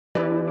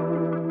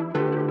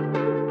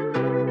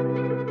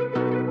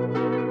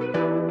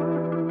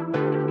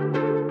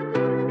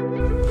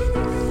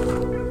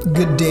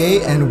good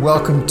day, and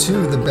welcome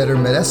to the Better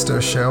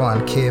Modesto Show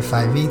on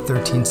KFIV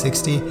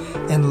 1360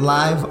 and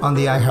live on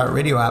the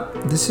iHeartRadio app.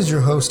 This is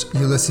your host,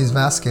 Ulysses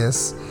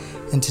Vasquez,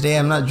 and today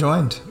I'm not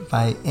joined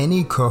by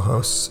any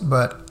co-hosts,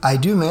 but I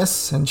do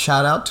miss and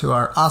shout out to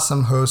our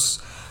awesome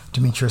hosts,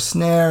 Demetrius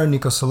Snare,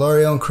 Nico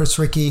Solorio, and Chris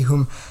Ricky,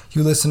 whom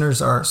you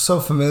listeners are so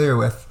familiar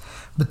with.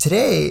 But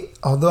today,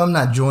 although I'm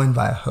not joined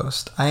by a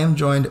host, I am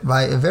joined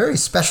by a very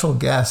special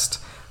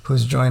guest who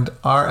has joined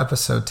our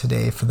episode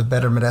today for the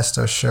Better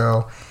Modesto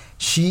Show.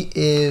 She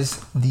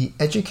is the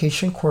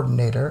education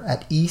coordinator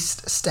at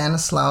East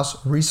Stanislaus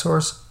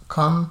Resource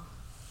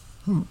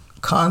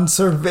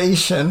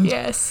Conservation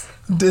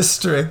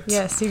District.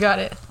 Yes, you got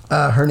it.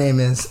 Her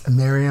name is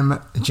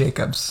Meriam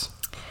Jacobs.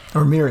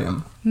 Or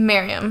Meriam.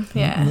 Meriam,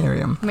 yeah.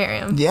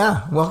 Meriam.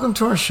 Yeah, welcome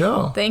to our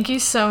show. Thank you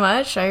so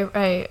much.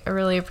 I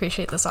really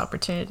appreciate this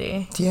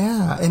opportunity.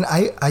 Yeah, and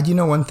I you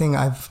know, one thing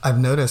I've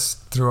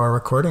noticed through our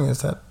recording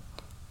is that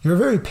you're a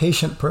very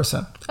patient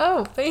person.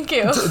 Oh, thank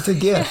you. It's a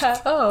gift.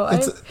 Yeah. Oh,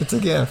 it's a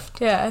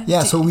gift. Yeah.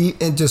 Yeah. So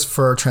just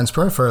for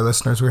transparent for our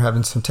listeners, we're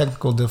having some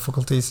technical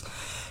difficulties,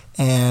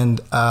 and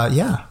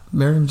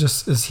Meriam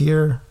just is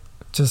here,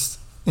 just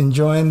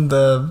enjoying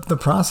the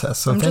process.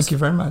 So thank you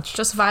very much.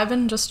 Just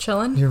vibing, just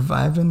chilling. You're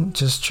vibing,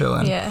 just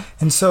chilling. Yeah.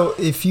 And so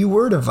if you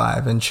were to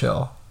vibe and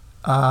chill,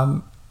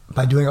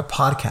 by doing a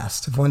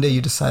podcast, if one day you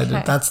decided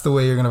that that's the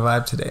way you're going to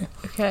vibe today,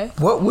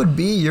 what would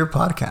be your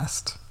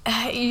podcast?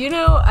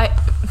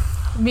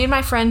 Me and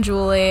my friend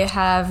Julie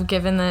have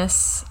given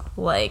this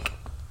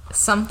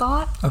some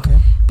thought. Okay.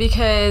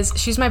 Because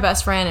she's my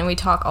best friend and we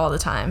talk all the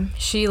time.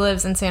 She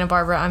lives in Santa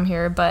Barbara, I'm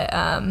here, but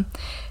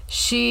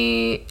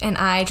she and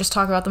I just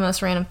talk about the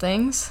most random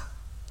things.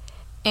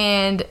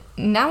 And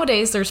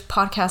nowadays there's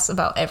podcasts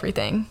about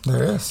everything.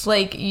 There is.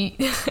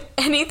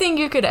 Anything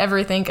you could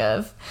ever think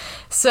of.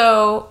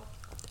 So,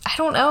 I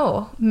don't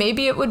know.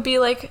 Maybe it would be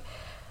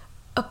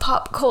a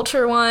pop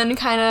culture one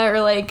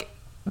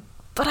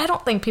but I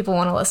don't think people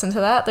want to listen to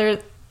that.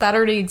 That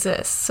already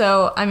exists.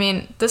 So, I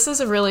mean, this is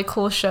a really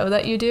cool show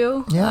that you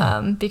do.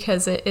 Yeah.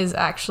 Because it is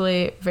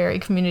actually very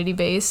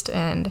community-based,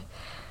 and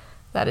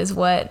that is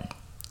what,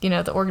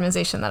 the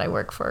organization that I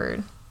work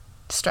for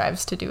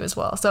strives to do as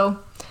well. So,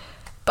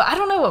 but I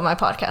don't know what my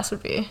podcast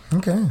would be.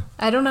 Okay.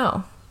 I don't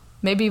know.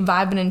 Maybe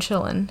vibing and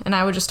chilling, and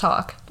I would just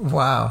talk.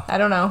 Wow. I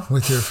don't know.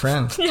 With your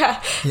friend.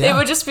 Yeah. It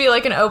would just be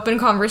an open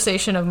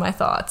conversation of my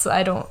thoughts.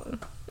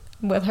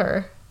 With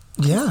her.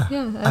 Yeah.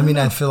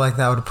 I feel like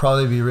that would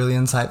probably be really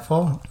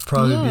insightful.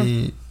 Probably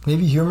be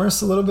maybe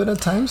humorous a little bit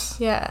at times.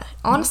 Yeah.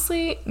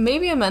 Honestly,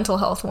 maybe a mental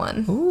health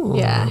one. Ooh.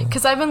 Yeah.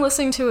 Because I've been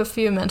listening to a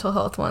few mental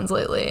health ones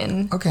lately,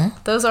 and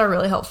those are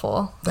really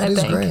helpful. That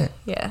is great.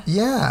 Yeah.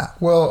 Yeah.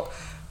 Well,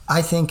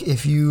 I think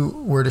if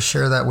you were to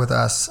share that with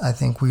us, I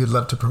think we would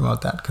love to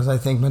promote that, because I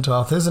think mental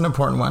health is an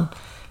important one.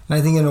 And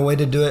I think in a way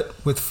to do it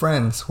with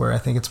friends, where I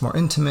think it's more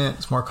intimate,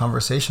 it's more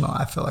conversational,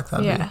 I feel like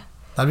that'd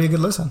be a good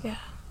listen. Yeah.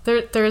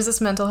 There is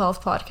this mental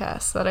health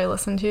podcast that I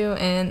listen to,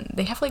 and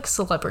they have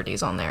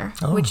celebrities on there,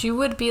 which you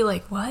would be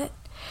like, what?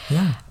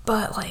 Yeah.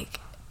 But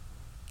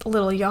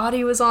Lil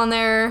Yachty was on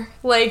there.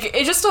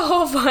 It's just a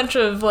whole bunch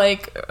of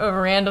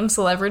random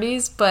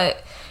celebrities,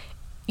 but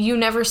you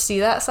never see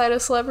that side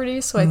of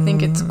celebrities, so I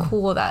think it's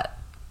cool that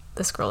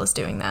this girl is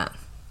doing that.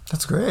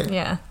 That's great.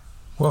 Yeah.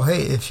 Well,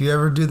 hey, if you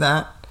ever do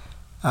that,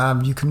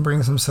 you can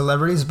bring some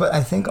celebrities, but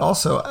I think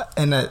also,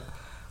 and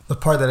the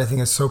part that I think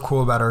is so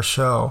cool about our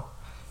show,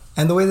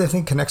 and the way that I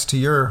think connects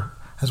to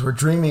as we're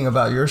dreaming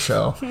about your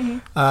show,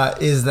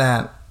 is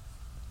that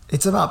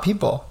it's about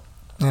people,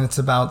 and it's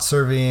about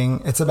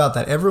serving. It's about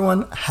that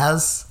everyone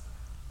has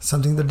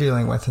something they're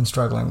dealing with and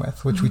struggling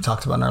with, which we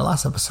talked about in our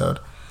last episode.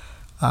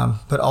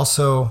 But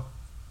also,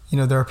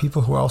 there are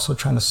people who are also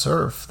trying to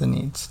serve the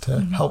needs,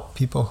 to help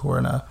people who are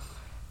in a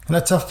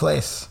tough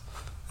place.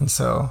 And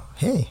so,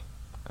 hey,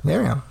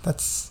 Meriam,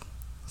 that's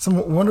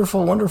some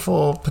wonderful,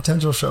 wonderful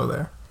potential show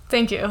there.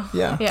 Thank you.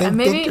 Yeah.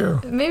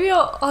 Maybe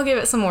I'll give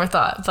it some more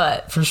thought,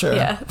 but for sure.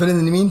 Yeah. But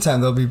in the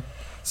meantime, there'll be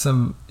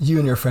you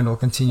and your friend will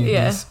continue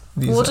these.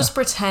 We'll just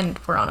pretend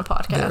we're on a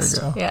podcast.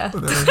 There we go. Yeah.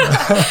 There we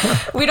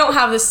go. We don't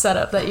have this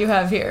setup that you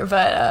have here,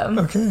 but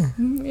okay.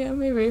 Yeah,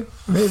 maybe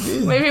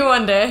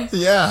one day.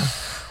 Yeah.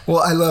 Well,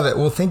 I love it.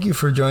 Well, thank you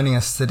for joining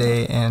us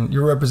today, and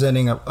you're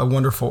representing a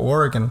wonderful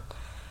org. And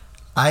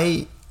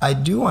I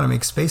do want to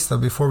make space, though,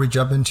 before we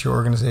jump into your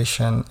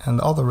organization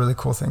and all the really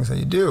cool things that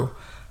you do.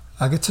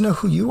 I get to know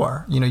who you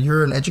are.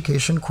 You're an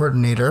education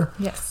coordinator.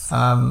 Yes.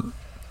 How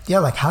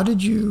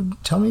did you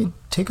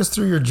take us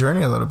through your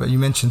journey a little bit? You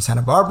mentioned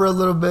Santa Barbara a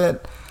little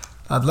bit.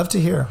 I'd love to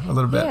hear a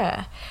little bit.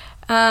 Yeah.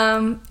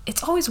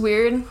 It's always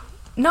weird.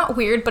 Not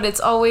weird, but it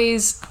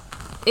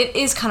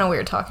is kind of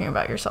weird talking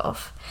about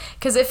yourself.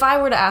 Because if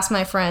I were to ask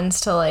my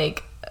friends to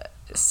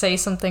say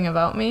something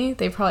about me,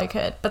 they probably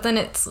could. But then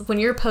it's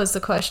when you're posed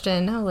the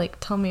question,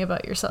 tell me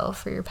about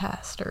yourself or your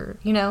past, or,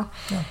 Yeah.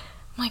 I'm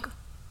like,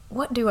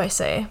 what do I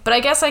say? But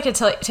I guess I could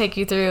take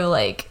you through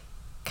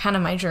kind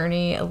of my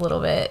journey a little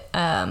bit.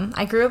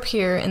 I grew up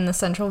here in the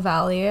Central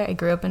Valley. I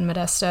grew up in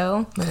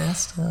Modesto.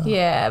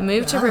 Yeah,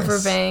 moved to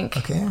Riverbank.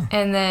 Okay.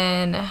 And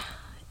then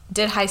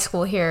did high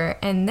school here.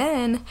 And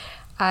then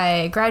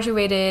I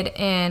graduated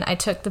and I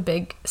took the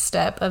big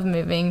step of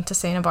moving to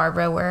Santa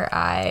Barbara, where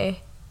I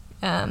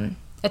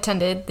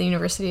attended the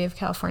University of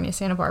California,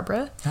 Santa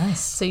Barbara. Nice.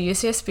 So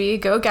UCSB,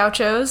 go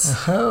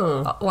Gauchos.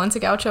 Oh. Once a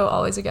Gaucho,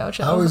 always a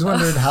Gaucho. I always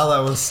wondered how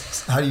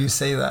do you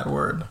say that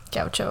word?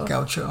 Gaucho.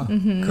 Gaucho.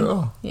 Mm-hmm.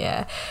 Cool.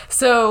 Yeah.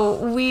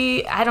 So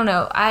I don't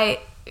know,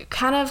 I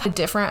kind of had a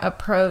different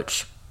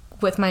approach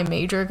with my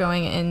major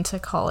going into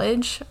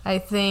college. I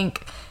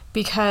think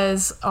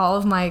because all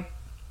of my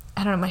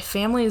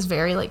family is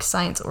very like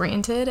science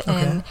oriented. Okay.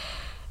 And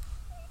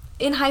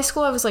in high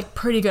school, I was like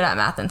pretty good at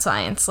math and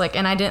science, like,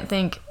 and I didn't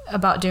think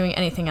about doing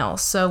anything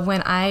else. So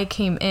when I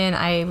came in,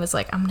 I was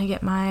like, I'm gonna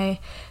get my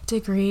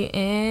degree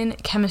in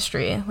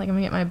chemistry. Like, I'm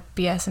gonna get my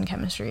BS in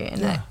chemistry.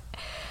 And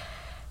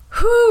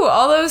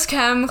all those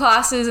chem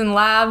classes and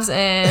labs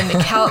and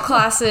calc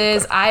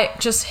classes, I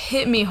just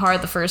hit me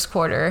hard the first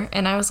quarter.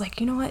 And I was like,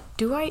 you know what?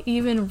 Do I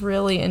even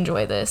really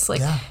enjoy this?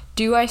 Like,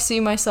 do I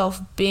see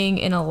myself being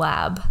in a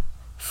lab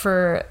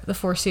for the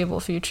foreseeable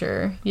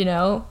future, you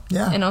know?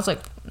 Yeah. And I was like,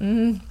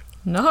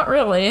 not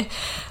really.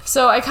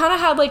 So I kind of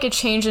had like a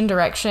change in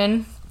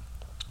direction.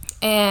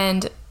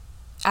 And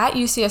at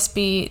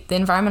UCSB, the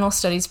environmental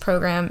studies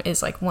program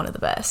is like one of the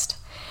best.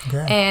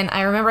 Okay. And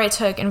I remember I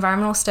took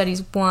environmental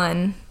studies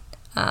 1.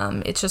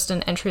 It's just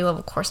an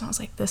entry-level course, and I was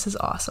like, this is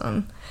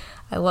awesome.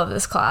 I love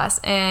this class.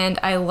 And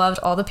I loved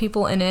all the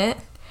people in it.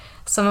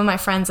 Some of my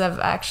friends have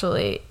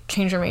actually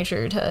changed their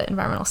major to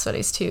environmental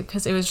studies too,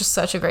 because it was just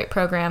such a great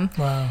program.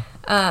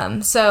 Wow.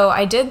 So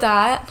I did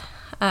that.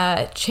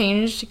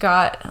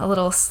 Got a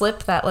little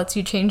slip that lets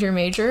you change your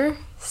major,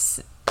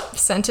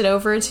 sent it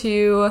over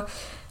to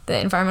the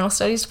environmental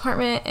studies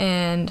department,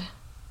 and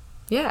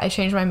I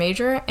changed my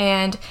major.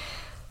 And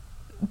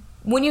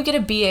when you get a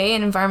BA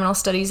in environmental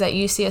studies at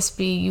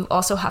UCSB, you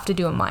also have to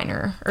do a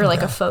minor or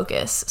like a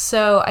focus.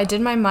 So I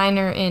did my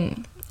minor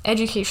in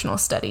educational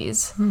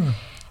studies.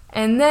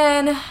 And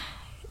then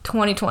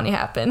 2020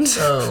 happened.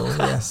 Oh,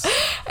 yes.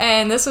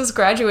 And this was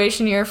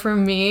graduation year for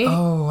me.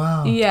 Oh,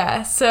 wow.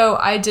 Yeah. So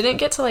I didn't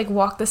get to like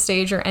walk the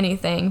stage or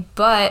anything,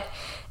 but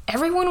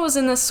everyone was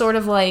in this sort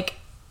of like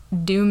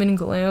doom and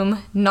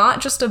gloom,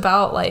 not just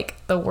about like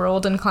the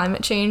world and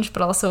climate change,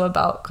 but also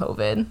about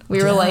COVID.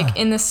 We were like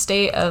in this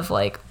state of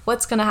like,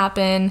 what's going to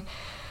happen?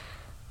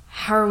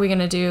 How are we going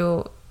to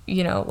do,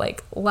 you know,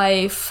 like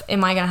life?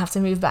 Am I going to have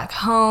to move back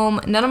home?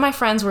 None of my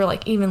friends were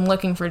like even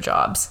looking for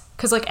jobs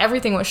because like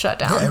everything was shut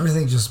down. Yeah,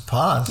 everything just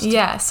paused.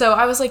 Yeah. So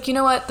I was like, you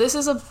know what? This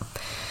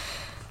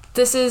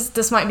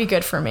might be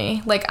good for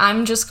me. Like,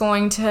 I'm just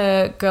going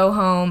to go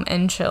home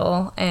and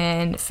chill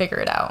and figure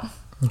it out.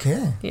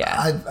 Okay.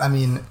 Yeah. I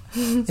mean,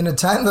 in a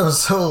time that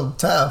was so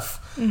tough,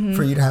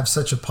 for you to have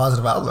such a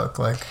positive outlook,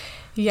 like,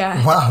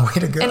 wow, way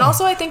to go. And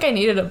also, I think I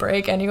needed a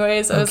break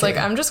anyways. I was like,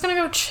 I'm just going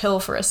to go chill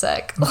for a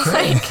sec.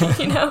 Okay. Like,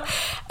 you know?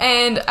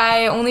 And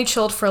I only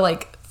chilled for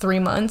like 3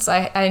 months.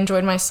 I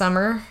enjoyed my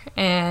summer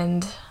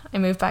and I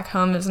moved back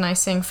home. It was nice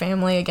seeing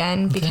family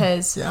again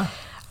because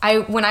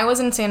when I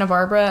was in Santa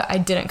Barbara, I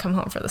didn't come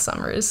home for the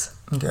summers.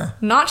 Okay.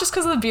 Not just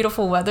because of the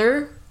beautiful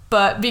weather,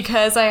 but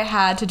because I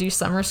had to do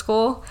summer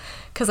school.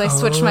 Because I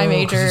switched my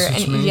major,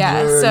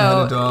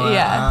 So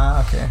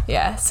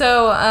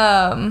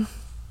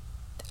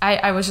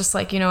I was just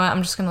like, you know what,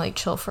 I'm just gonna like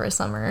chill for a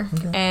summer,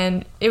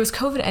 and it was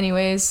COVID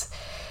anyways.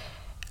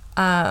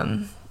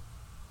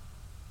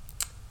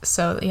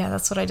 So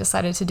that's what I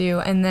decided to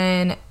do, and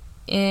then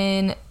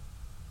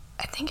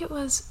I think it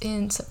was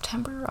in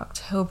September or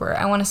October,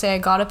 I want to say I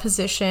got a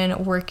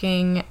position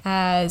working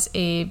as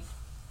a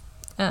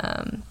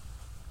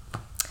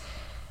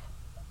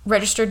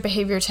registered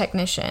behavior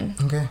technician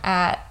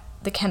at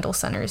the Kendall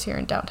Centers here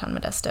in downtown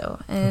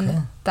Modesto.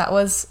 And that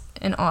was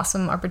an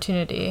awesome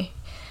opportunity.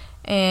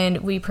 And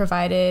we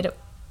provided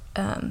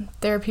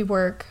therapy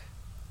work,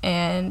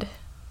 and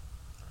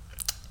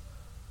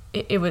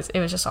it was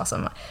just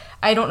awesome.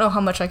 I don't know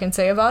how much I can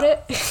say about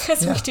it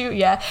because we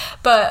do,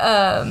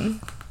 but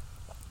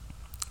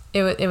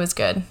it was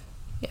good.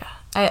 Yeah,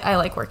 I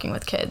like working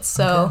with kids.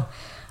 So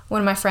one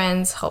of my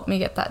friends helped me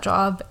get that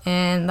job,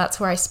 and that's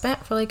where I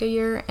spent for like a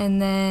year.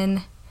 And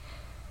then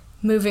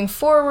moving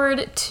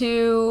forward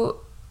to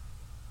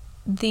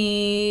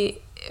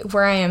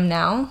where I am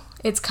now,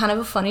 it's kind of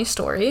a funny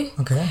story.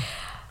 Okay.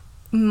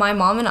 My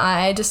mom and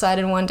I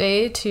decided one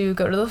day to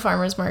go to the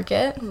farmer's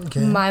market.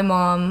 Okay. My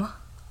mom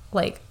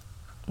likes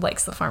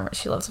the farmers.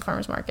 She loves the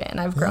farmer's market, and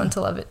I've grown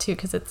to love it too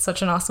because it's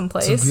such an awesome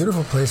place. It's a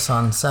beautiful place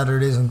on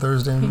Saturdays and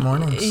Thursday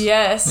mornings.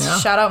 Yes. Yeah.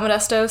 Shout out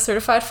Modesto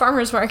Certified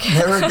Farmer's Market.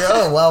 There we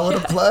go. Wow, what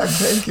a plug.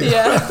 Thank you.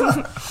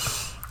 Yeah.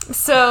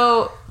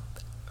 So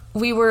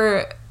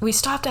we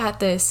stopped at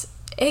this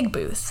egg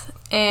booth,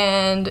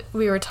 and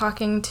we were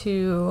talking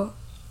to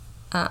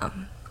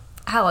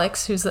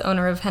Alex, who's the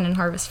owner of Hen and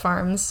Harvest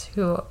Farms,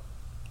 who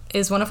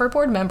is one of our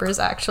board members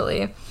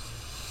actually.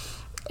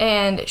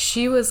 And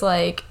she was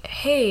like,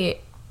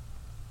 hey,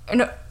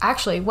 no,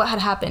 actually, what had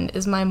happened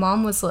is my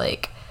mom was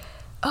like,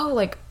 oh,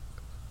 like,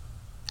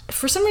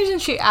 for some reason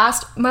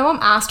my mom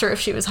asked her if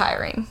she was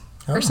hiring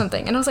or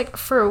something. And I was like,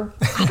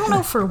 I don't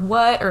know for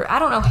what, or I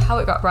don't know how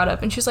it got brought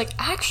up. And she was like,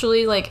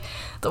 actually, like,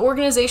 the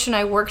organization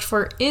I worked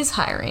for is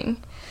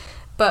hiring.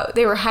 But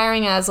they were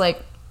hiring as,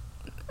 like,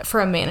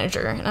 for a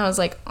manager. And I was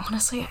like,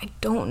 honestly, I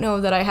don't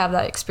know that I have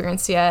that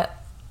experience yet.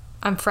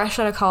 I'm fresh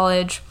out of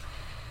college.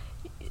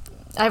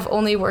 I've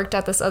only worked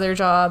at this other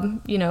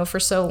job, you know, for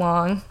so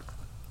long.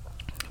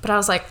 But I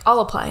was like, I'll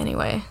apply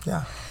anyway.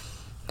 Yeah.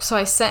 So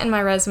I sent in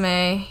my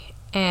resume,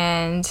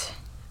 and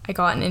I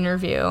got an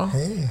interview.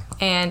 Hey.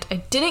 And I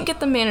didn't get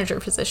the manager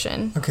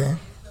position. Okay.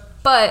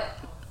 But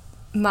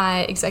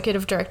my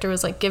executive director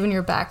was like, given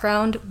your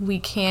background, we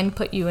can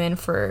put you in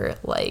for,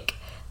 like,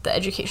 the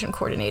education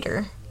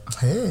coordinator.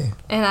 Hey.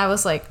 And I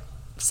was like,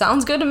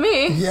 sounds good to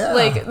me. Yeah.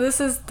 Like,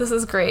 this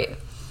is great.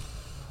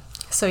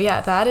 So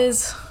yeah, that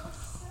is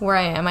where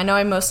I am. I know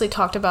I mostly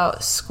talked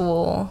about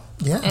school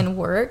and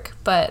work,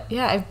 but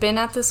yeah, I've been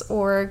at this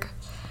org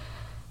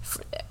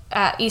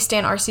at East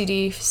Stan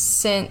RCD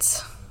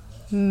since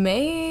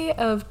May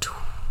of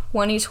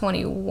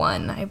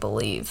 2021, I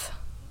believe.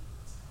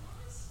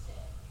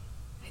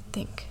 I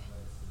think.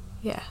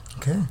 Yeah.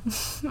 Okay.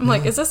 I'm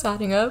like, is this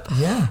adding up?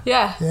 Yeah.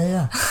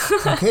 Yeah.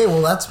 Okay,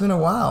 well, that's been a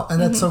while.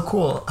 And that's so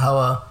cool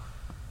how,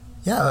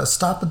 a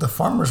stop at the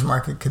farmer's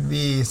market could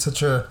be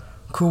such a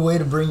cool way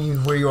to bring you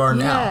where you are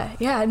now.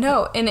 Yeah,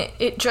 no. And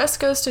it just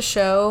goes to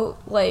show,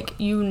 like,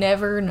 you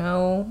never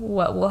know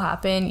what will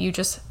happen. You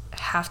just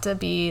have to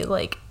be,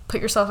 like,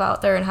 put yourself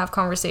out there and have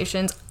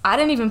conversations. I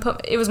didn't even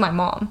it was my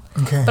mom.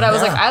 Okay. But I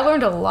was like, I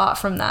learned a lot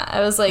from that.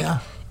 I was like,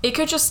 it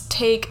could just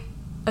take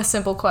a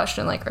simple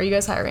question, like, are you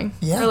guys hiring?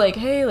 Yeah. Or like,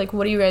 hey, like,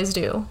 what do you guys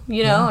do?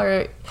 You know,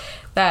 or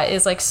that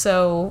is, like,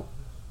 so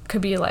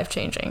could be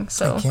life-changing.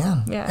 So it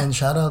can. Yeah. And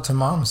shout out to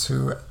moms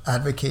who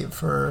advocate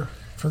for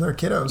their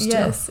kiddos too.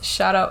 Yes.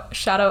 Shout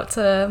out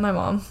to my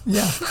mom.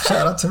 Yeah.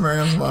 Shout out to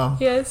Meriam's mom.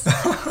 Yes.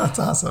 That's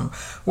awesome.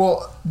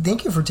 Well,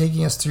 thank you for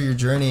taking us through your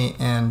journey,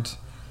 and,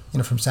 you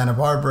know, from Santa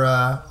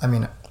Barbara. I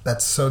mean,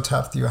 that's so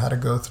tough that you had to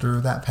go through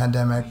that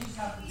pandemic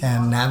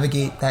and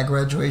navigate that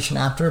graduation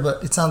after,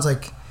 but it sounds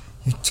like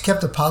you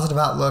kept a positive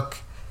outlook,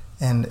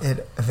 and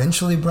it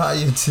eventually brought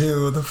you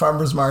to the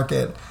farmer's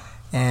market.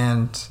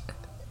 And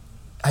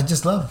I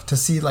just love to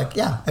see, like,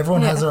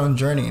 everyone has their own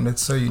journey, and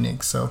it's so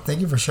unique. So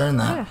thank you for sharing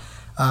that. Yeah.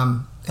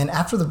 And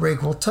after the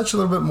break, we'll touch a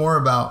little bit more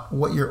about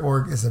what your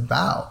org is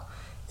about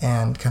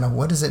and kind of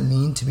what does it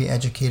mean to be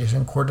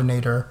education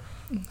coordinator,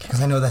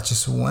 because I know that's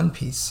just one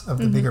piece of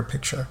the bigger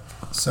picture.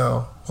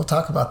 So we'll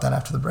talk about that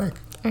after the break.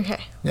 Okay.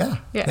 Yeah.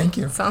 Thank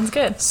you. Sounds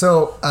good.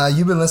 So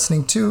you've been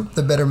listening to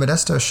the Better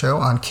Modesto Show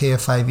on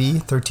KFIV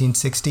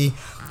 1360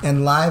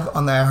 and live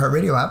on the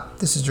iHeartRadio app.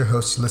 This is your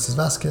host, Ulysses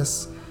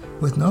Vasquez,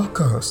 with no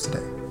co-host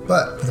today,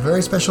 but with a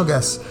very special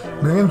guest,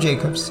 Meriam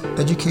Jacobs,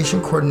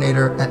 Education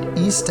Coordinator at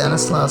East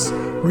Stanislaus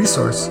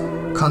Resource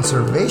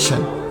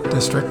Conservation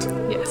District.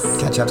 Yes.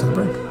 Catch you after the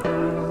break.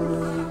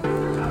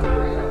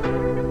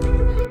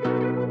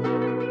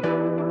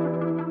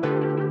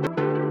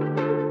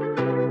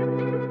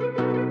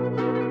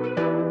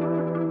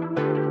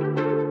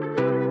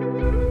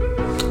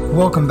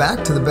 Welcome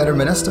back to the Better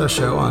Modesto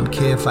Show on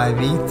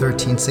KFIV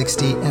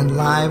 1360 and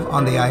live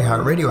on the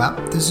iHeartRadio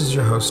app. This is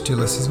your host,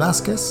 Ulysses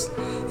Vasquez,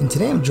 and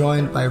today I'm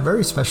joined by a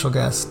very special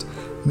guest,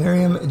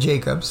 Meriam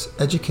Jacobs,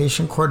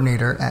 Education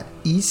Coordinator at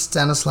East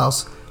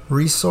Stanislaus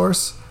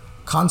Resource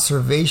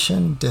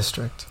Conservation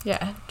District.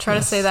 Yeah, try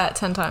to say that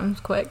 10 times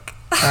quick.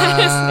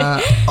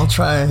 I'll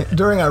try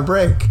during our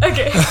break.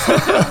 Okay.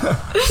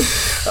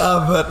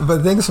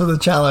 But thanks for the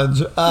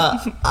challenge.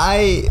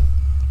 I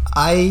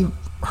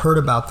heard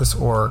about this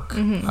org.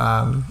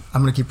 I'm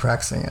going to keep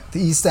practicing it. The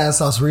East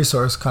Stanislaus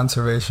Resource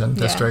Conservation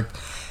District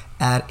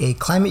at a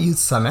Climate Youth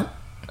Summit.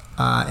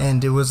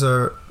 And it was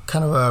a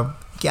kind of a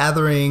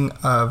gathering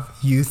of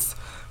youth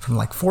from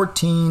like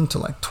 14 to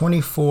like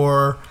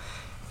 24.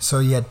 So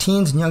you had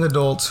teens and young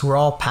adults who were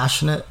all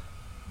passionate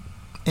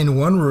in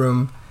one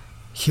room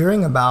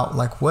hearing about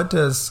like what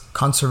does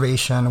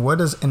conservation, what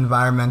does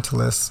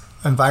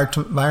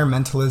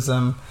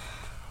environmentalism,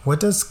 what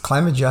does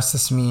climate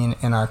justice mean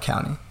in our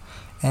county?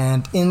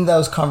 And in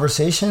those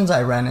conversations,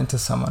 I ran into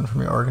someone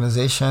from your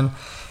organization,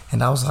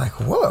 and I was like,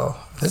 whoa,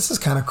 this is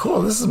kind of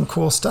cool. This is some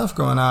cool stuff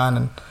going on.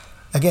 And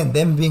again,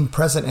 them being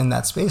present in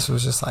that space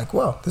was just like,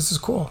 whoa, this is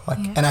cool. Like,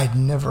 and I'd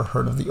never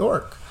heard of the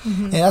org.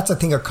 And that's, I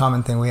think, a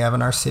common thing we have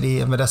in our city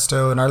of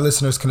Modesto, and our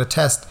listeners can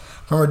attest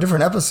from our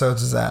different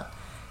episodes, is that,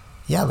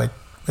 like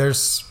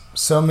there's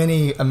so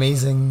many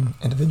amazing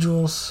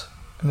individuals,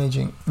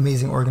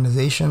 amazing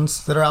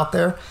organizations that are out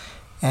there.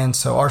 And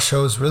so our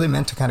show is really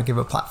meant to kind of give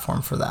a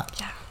platform for that.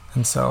 Yeah.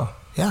 And so,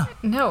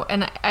 No,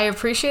 and I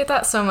appreciate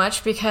that so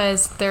much,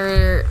 because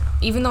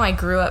even though I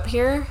grew up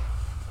here,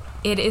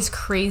 it is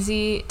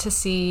crazy to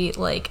see,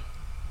 like,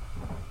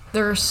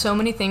 there are so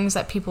many things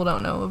that people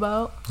don't know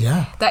about.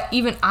 Yeah. That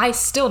even I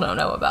still don't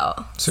know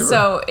about. Super.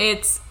 So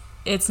it's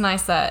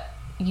nice that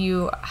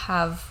you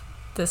have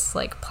this,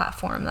 like,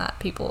 platform that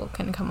people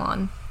can come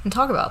on and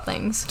talk about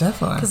things.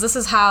 Definitely. Because this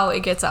is how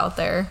it gets out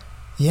there.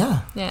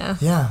 Yeah. Yeah.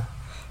 Yeah.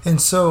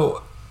 And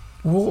so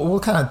we'll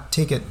kind of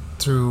take it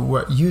through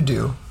what you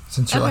do,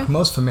 since you're like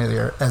most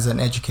familiar as an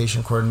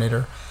education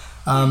coordinator.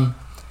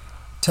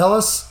 Tell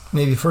us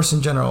maybe first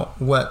in general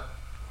what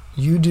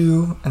you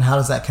do and how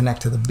does that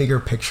connect to the bigger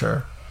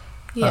picture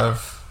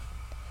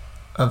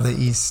of the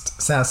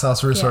East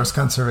Stanislaus Resource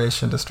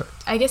Conservation District.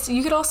 I guess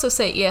you could also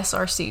say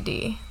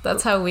ESRCD.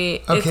 That's how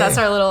that's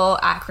our little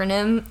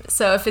acronym.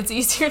 So if it's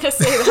easier to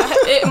say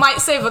that, it might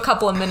save a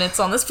couple of minutes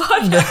on this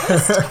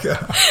podcast.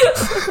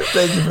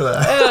 Thank you for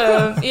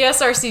that.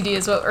 ESRCD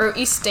is or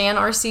East Stan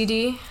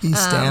RCD.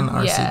 East Stan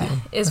RCD. Yeah,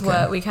 is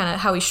what we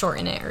how we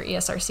shorten it, or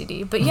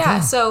ESRCD.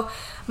 But so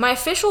my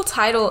official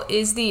title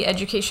is the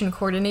education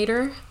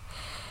coordinator.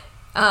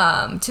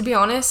 To be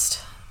honest,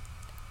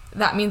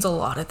 that means a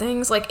lot of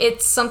things. Like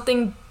it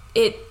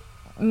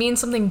means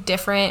something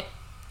different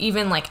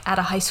even like at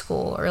a high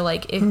school, or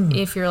like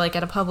if you're like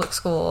at a public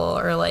school,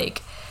 or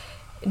like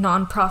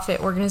nonprofit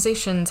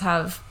organizations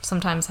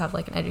sometimes have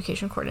like an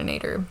education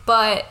coordinator.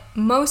 But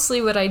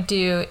mostly what I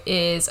do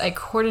is I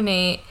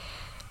coordinate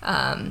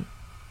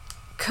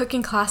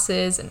cooking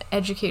classes and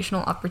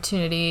educational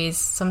opportunities,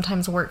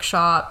 sometimes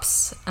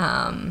workshops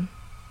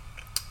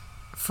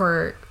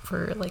for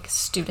like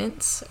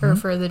students or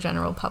for the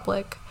general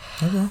public.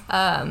 Okay.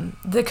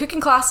 The cooking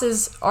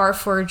classes are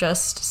for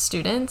just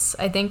students.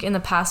 I think in the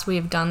past we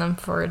have done them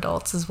for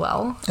adults as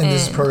well. And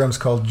this program's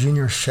called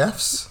Junior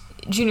Chefs?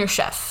 Junior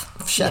Chef.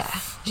 Yeah,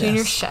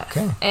 Junior Chef.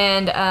 Okay.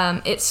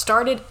 And it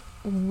started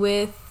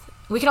with,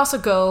 we can also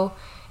go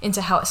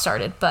into how it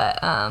started,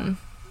 but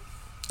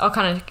I'll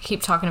kind of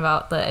keep talking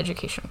about the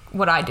education,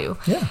 what I do.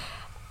 Yeah.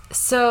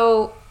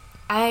 So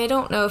I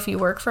don't know if you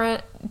work for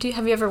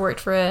have you ever worked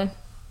for a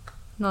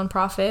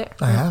nonprofit?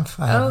 I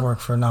have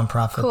worked for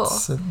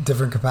nonprofits at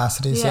different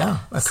capacities. Yeah.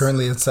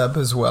 Currently at sub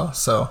as well.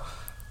 So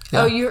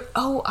yeah.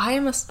 I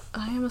am a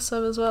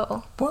sub as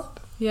well. What?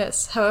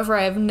 Yes. However,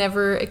 I have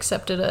never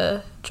accepted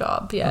a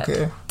job yet.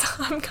 Okay.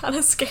 I'm kind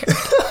of scared.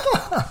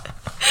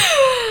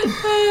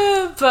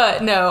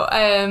 But no,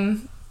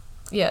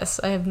 yes,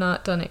 I have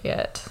not done it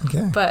yet.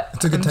 Okay. But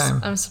it's a good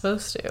time. I'm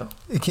supposed to.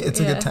 It's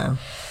a good time.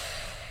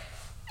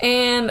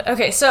 And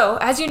okay, so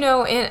as you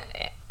know,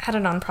 at a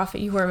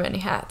nonprofit, you wear many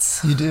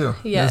hats. You do.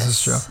 Yes. This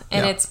is true.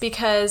 And it's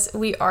because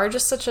we are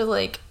just such a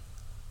like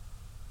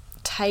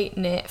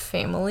tight-knit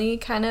family,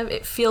 kind of.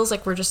 It feels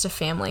like we're just a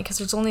family because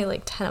there's only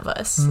like 10 of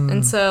us.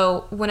 And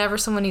so whenever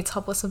someone needs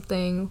help with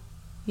something,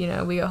 we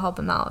go help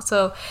them out.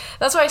 So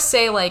that's why I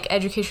say like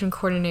education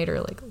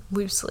coordinator like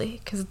loosely,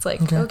 because it's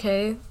like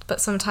okay,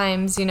 but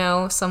sometimes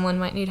someone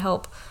might need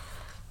help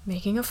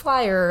making a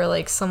flyer, or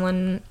like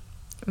someone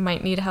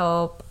might need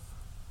help,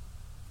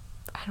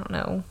 I don't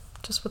know,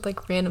 just with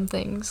like random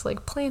things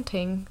like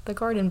planting the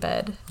garden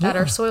bed at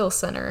our soil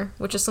center,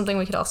 which is something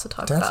we could also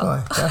talk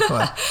about.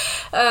 Definitely.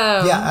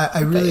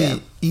 I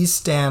really, East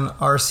Stan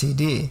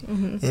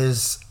RCD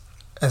is,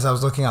 as I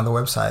was looking on the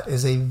website,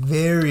 is a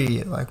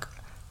very like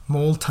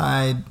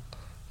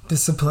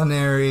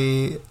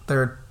multidisciplinary.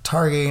 They're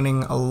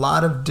targeting a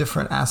lot of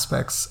different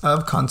aspects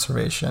of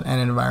conservation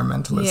and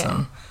environmentalism.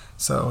 Yeah.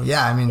 So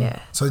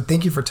so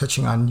thank you for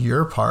touching on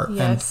your part.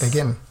 Yes. And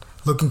again,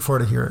 looking forward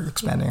to hear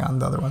expanding on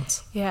the other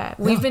ones. Yeah,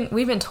 we've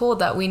been told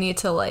that we need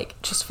to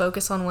like just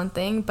focus on one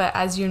thing, but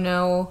as you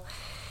know,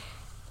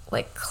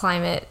 like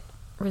climate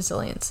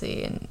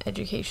resiliency and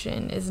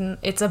education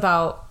it's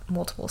about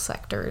multiple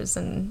sectors,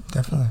 and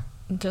definitely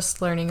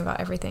just learning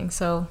about everything.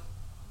 So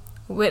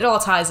it all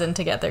ties in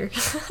together.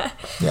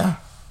 Yeah,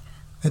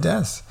 it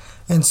does.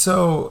 And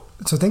so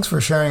thanks for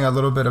sharing a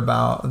little bit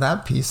about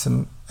that piece.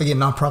 And again,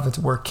 nonprofit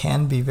work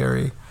can be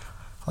very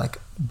like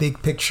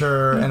big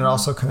picture, and it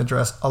also can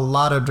address a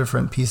lot of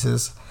different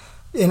pieces.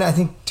 And I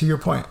think to your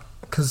point,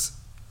 because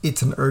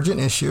it's an urgent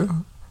issue,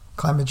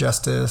 climate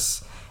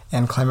justice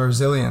and climate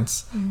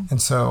resilience.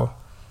 And so,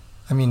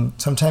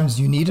 sometimes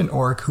you need an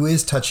org who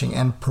is touching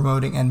and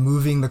promoting and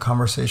moving the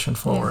conversation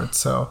forward. Yeah.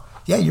 So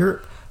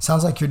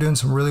sounds like you're doing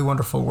some really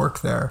wonderful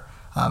work there,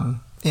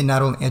 in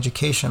not only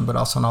education, but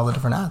also in all the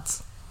different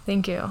ads.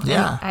 Thank you.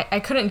 Yeah. And I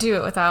couldn't do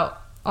it without,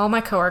 all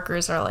my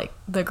coworkers are like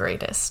the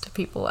greatest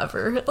people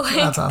ever. Like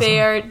that's awesome. They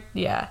are,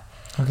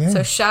 Okay.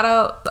 So shout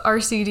out the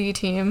RCD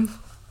team.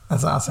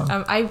 That's awesome.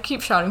 I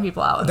keep shouting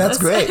people out. That's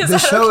great. The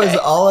show is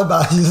all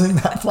about using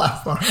that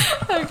platform.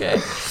 Okay.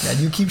 Yeah,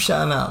 you keep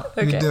shouting out.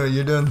 Okay.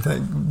 You're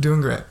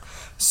doing great.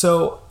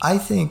 So I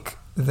think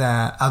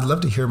that I'd love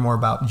to hear more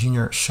about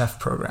Junior Chef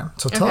program.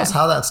 So tell us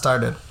how that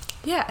started.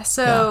 Yeah.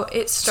 So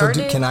it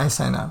started. So can I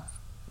sign up?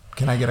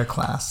 Can I get a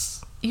class?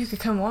 You could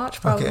come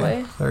watch, probably.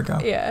 Okay, there we go.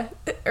 Yeah.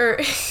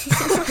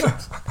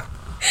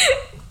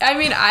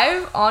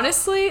 I've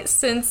honestly,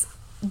 since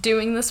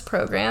doing this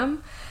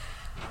program,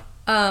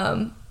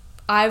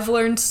 I've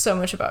learned so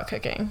much about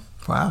cooking.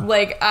 Wow.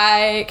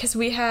 Because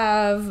we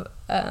have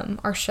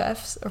our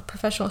chefs, or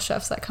professional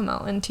chefs that come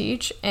out and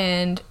teach,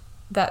 and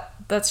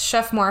that's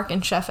Chef Mark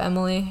and Chef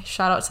Emily.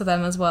 Shout out to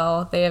them as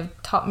well. They have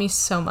taught me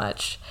so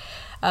much.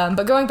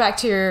 But going back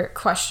to your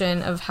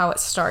question of how it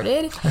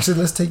started. Actually,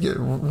 let's take it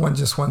one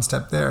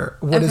step there.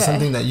 What is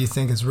something that you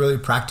think is really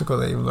practical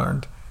that you've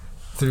learned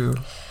through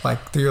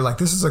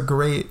this is a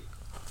great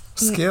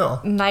skill?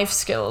 Knife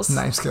skills.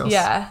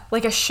 Yeah.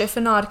 Like a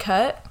chiffonade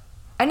cut.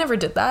 I never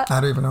did that.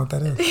 I don't even know what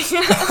that is.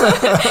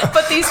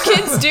 But these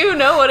kids do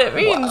know what it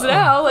means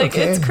now. Like,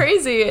 it's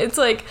crazy. It's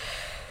like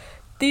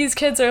these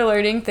kids are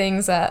learning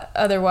things that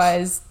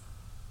otherwise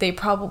they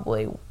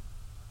probably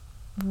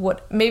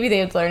would. Maybe they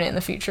would learn it in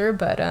the future,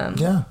 but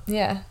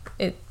yeah,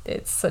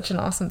 it's such an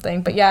awesome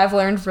thing. But yeah, I've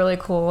learned really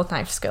cool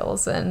knife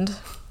skills and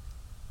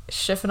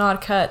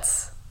chiffonade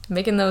cuts.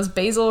 Making those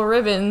basil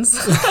ribbons.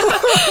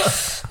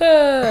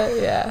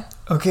 Yeah.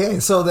 Okay,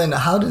 so then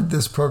how did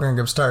this program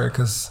get started?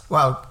 Because,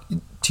 wow,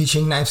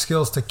 teaching knife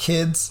skills to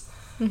kids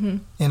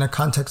in a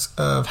context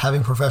of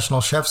having professional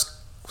chefs,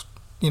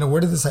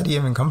 where did this idea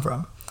even come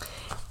from?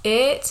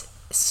 It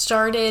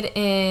started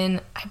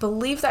I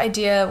believe the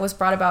idea was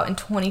brought about in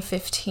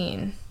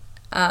 2015,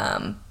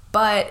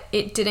 but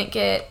it didn't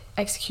get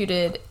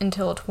executed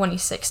until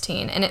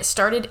 2016. And it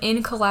started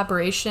in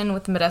collaboration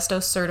with the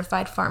Modesto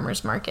Certified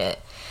Farmers Market.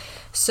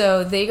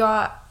 So they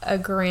got a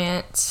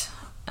grant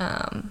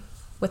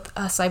with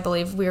us, I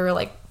believe. We were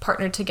like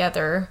partnered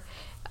together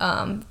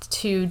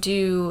to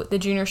do the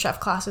junior chef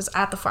classes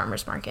at the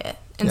farmers market.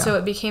 And so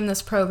it became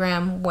this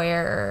program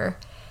where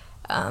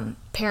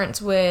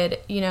parents would,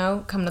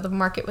 come to the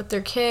market with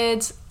their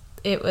kids.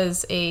 It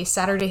was a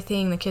Saturday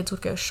thing. The kids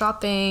would go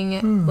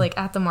shopping like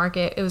at the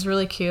market. It was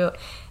really cute.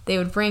 They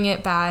would bring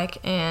it back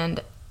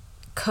and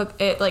cook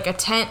it. Like a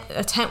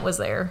tent was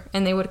there,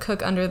 and they would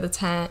cook under the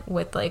tent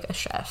with like a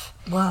chef.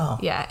 Wow.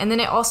 Yeah. And then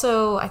it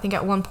also, I think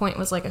at one point,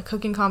 was like a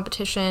cooking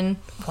competition.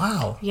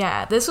 Wow.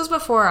 Yeah, this was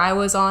before I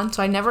was on,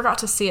 so I never got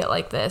to see it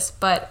like this,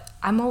 but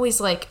I'm always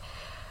like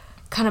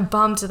kind of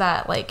bummed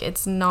that like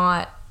it's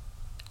not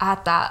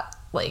at that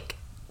like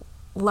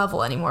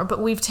level anymore,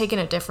 but we've taken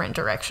a different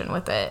direction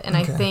with it. And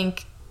I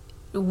think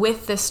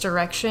with this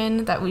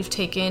direction that we've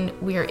taken,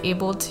 we are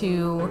able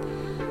to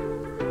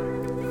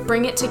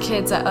bring it to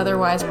kids that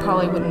otherwise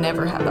probably would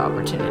never have the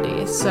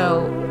opportunity.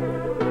 So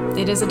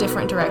it is a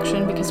different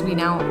direction because we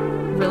now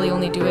really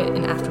only do it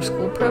in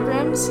after-school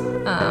programs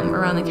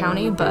around the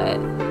county.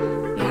 But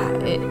yeah,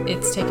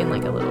 it's taken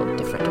like a little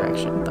different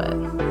direction, but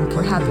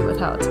we're happy with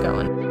how it's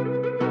going.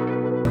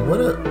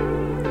 What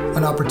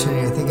an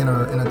opportunity, I think, in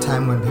a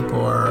time when people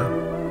are,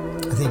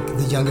 I think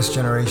the youngest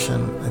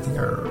generation, I think,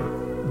 are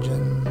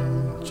Gen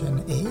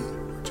A?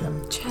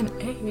 Gen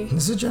A?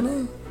 Is it Gen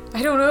A?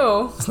 I don't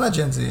know. It's not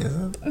Gen Z,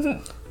 is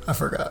it? I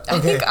forgot.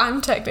 I think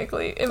I'm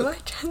technically... Am I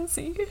Gen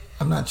Z?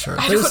 I'm not sure.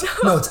 I don't know.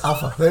 No, it's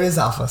Alpha. There is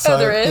Alpha. So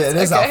there is? Yeah, it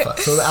is Alpha.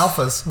 So the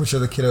Alphas, which are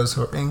the kiddos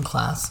who are in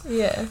class,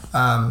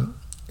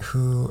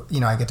 who,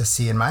 I get to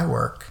see in my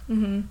work,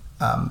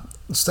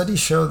 studies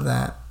show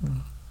that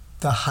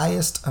the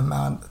highest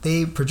amount,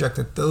 they project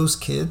that those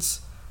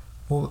kids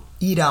will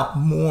eat out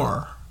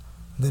more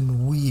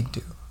than we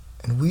do.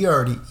 And we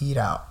already eat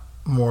out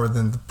more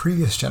than the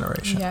previous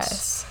generations.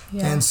 Yes.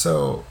 Yeah. And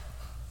so,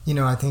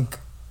 I think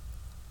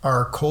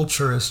our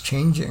culture is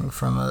changing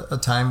from a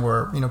time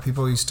where,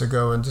 people used to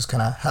go and just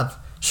kind of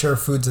share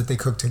foods that they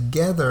cook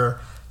together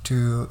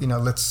to,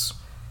 let's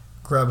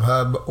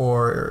Grubhub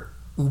or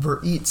Uber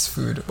Eats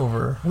food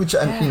over, which,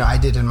 I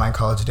did in my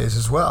college days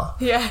as well.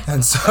 Yeah.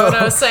 And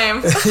so.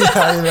 Same.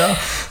 Yeah,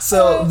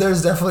 So there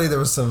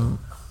was some,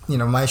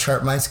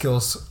 my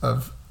skills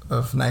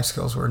of knife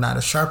skills were not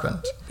as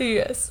sharpened.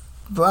 Yes.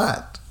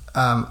 But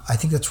I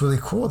think that's really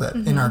cool that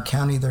in our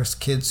county there's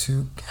kids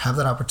who have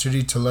that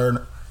opportunity to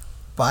learn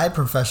by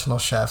professional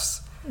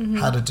chefs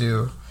how to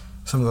do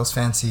some of those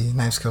fancy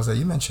knife skills that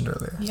you mentioned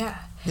earlier. Yeah.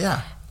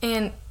 Yeah.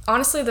 And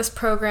honestly, this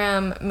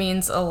program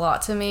means a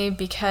lot to me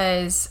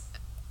because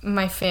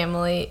my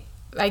family,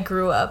 I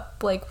grew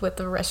up like with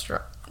a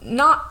restaurant.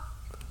 Not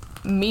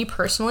me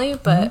personally,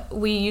 but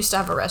we used to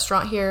have a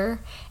restaurant here,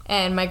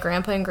 and my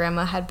grandpa and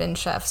grandma had been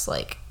chefs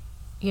like,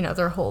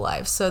 their whole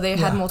lives. So they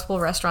had multiple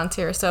restaurants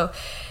here. So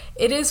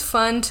it is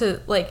fun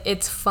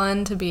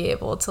to be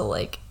able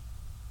to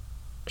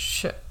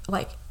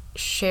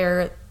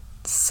share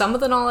some of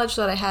the knowledge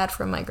that I had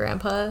from my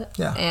grandpa.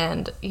 Yeah.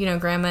 And,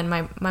 grandma and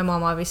my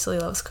mom obviously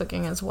loves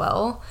cooking as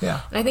well.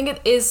 Yeah. And I think it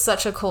is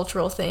such a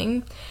cultural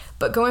thing.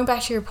 But going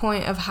back to your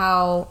point of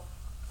how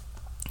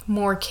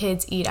more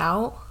kids eat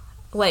out,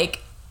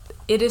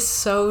 it is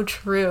so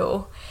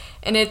true.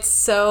 And it's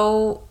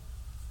so...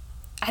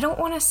 I don't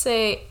want to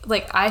say,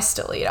 I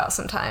still eat out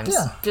sometimes.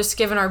 Yeah. Just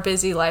given our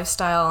busy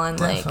lifestyle. And,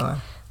 Definitely.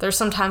 there's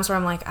some times where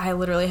I'm I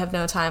literally have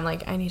no time.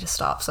 I need to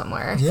stop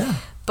somewhere. Yeah.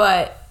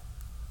 But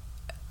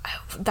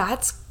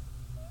that's...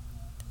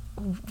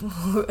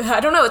 I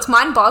don't know. It's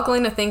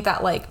mind-boggling to think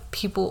that,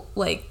 people,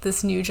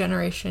 this new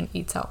generation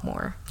eats out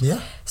more. Yeah.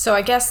 So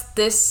I guess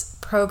this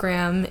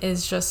program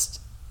is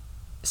just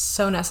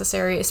so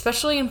necessary,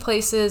 especially in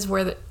places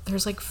where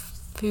there's,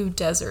 food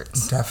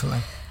deserts.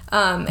 Definitely.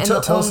 And tell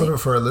us a little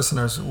bit for our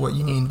listeners what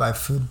you mean by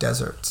food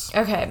deserts.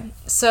 Okay,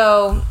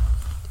 so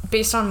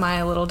based on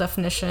my little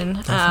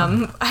definition,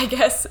 I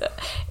guess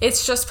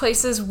it's just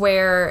places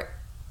where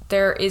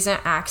there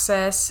isn't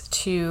access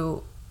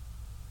to,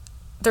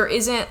 there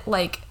isn't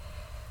like,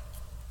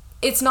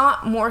 it's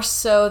not more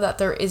so that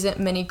there isn't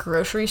many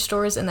grocery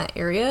stores in that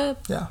area,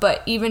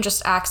 but even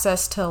just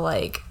access to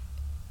like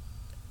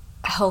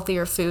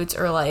healthier foods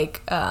or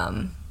like,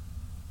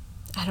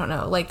 I don't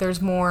know, like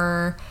there's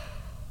more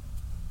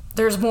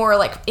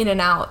like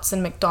In-N-Outs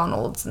and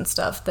McDonald's and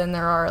stuff than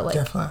there are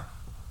like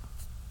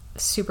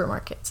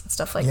supermarkets and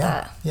stuff like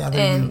that. Yeah.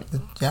 And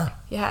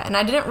and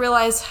I didn't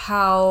realize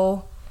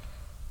how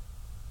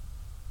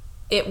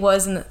it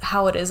was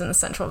how it is in the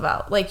Central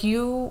Valley. Like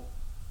you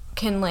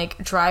can like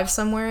drive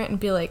somewhere and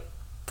be like,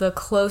 the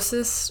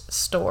closest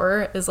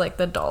store is like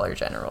the Dollar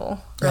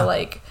General or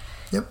like,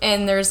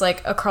 and there's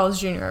like a Carl's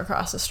Jr.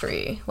 across the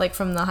street, like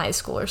from the high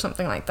school or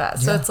something like that.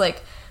 So it's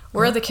like,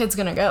 where are the kids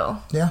gonna go?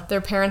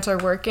 Their parents are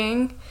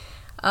working.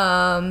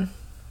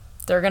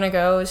 They're gonna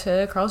go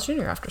to Carl's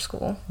Jr. after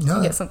school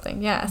and get something.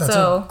 That's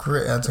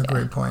a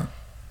great point.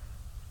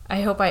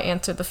 I hope I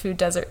answered the food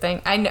desert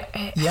thing. I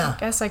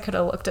guess I could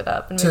have looked it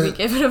up and maybe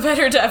given a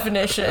better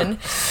definition.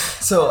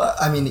 So,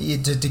 I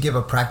mean, to give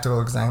a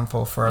practical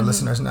example for our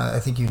listeners, and I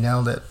think you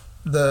nailed it.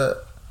 To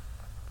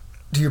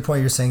your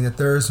point, you're saying that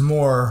there's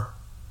more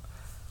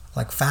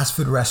like fast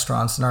food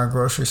restaurants in our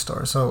grocery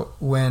store. So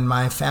when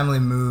my family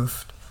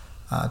moved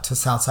to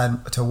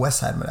West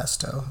Side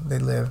Modesto, they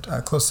lived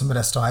close to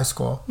Modesto High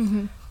School.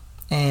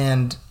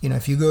 And, you know,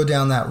 if you go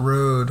down that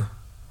road,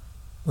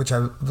 which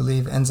I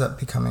believe ends up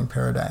becoming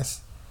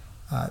Paradise,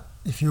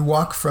 if you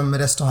walk from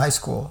Modesto High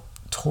School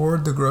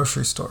toward the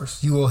grocery stores,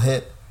 you will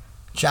hit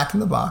Jack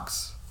in the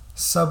Box,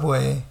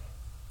 Subway,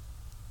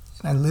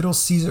 and Little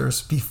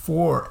Caesars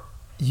before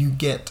you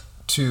get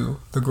to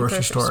the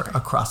grocery store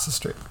across the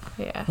street.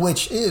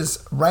 Which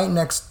is right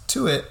next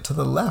to it, to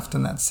the left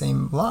in that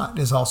same lot,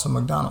 is also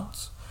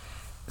McDonald's.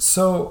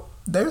 So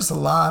there's a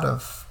lot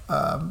of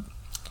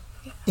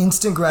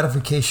instant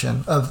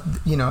gratification of,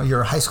 you know,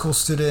 you're a high school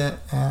student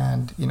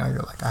and, you know,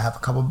 you're like, I have a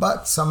couple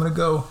bucks, so I'm going to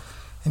go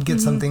and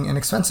get something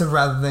inexpensive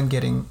rather than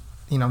getting,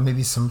 you know,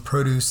 maybe some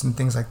produce and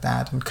things like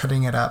that and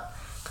cutting it up,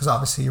 because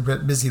obviously you're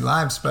busy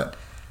lives, but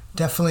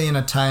definitely in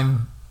a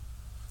time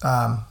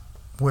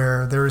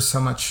where there is so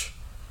much,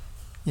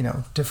 you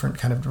know, different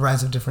kind of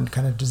rise of different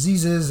kind of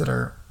diseases that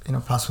are, you know,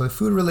 possibly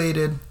food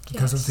related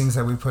because of things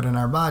that we put in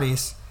our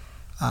bodies.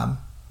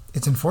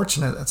 It's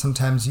unfortunate that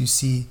sometimes you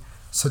see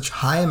such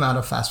high amount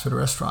of fast food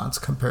restaurants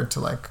compared to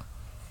like,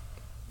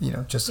 you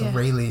know, just a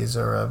Rayleigh's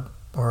or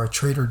a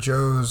Trader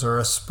Joe's or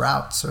a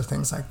Sprouts or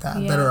things like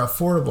that that are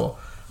affordable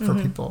for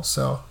people.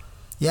 So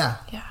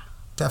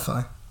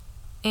definitely.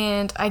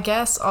 And I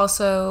guess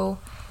also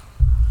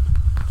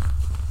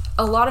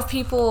a lot of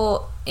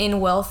people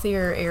in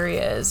wealthier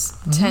areas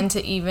tend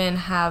to even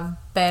have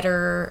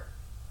better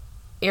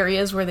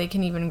areas where they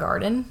can even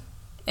garden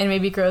and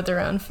maybe grow their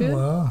own food.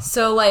 Wow.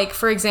 So like,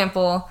 for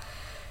example,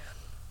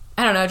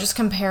 I don't know, just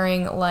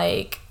comparing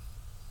like,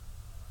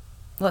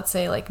 let's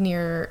say like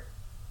near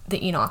the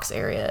Enochs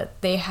area,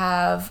 they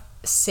have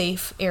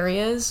safe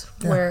areas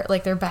where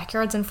like their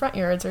backyards and front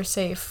yards are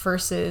safe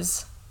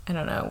versus, I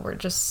don't know, we're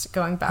just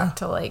going back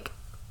to like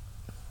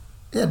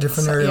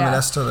different area of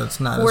Modesto that's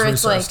not where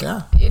as resourced. It's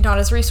like not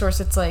as resourced.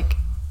 It's like,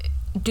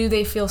 do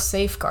they feel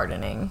safe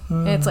gardening?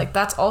 And it's like,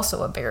 that's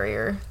also a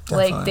barrier.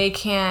 Definitely.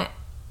 Like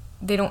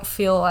they don't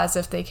feel as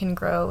if they can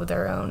grow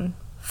their own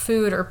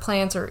food or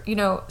plants or, you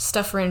know,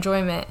 stuff for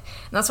enjoyment.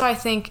 And that's why I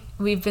think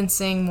we've been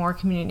seeing more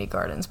community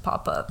gardens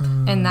pop up.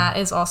 And that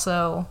is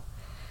also,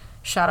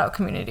 shout out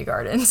community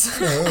gardens.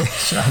 Hey,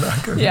 shout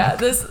out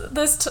community.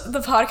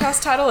 The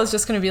podcast title is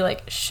just going to be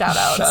like shout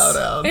outs. Shout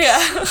outs.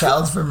 Yeah.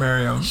 Shout outs for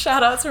Meriam.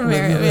 Shout outs for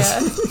Meriam,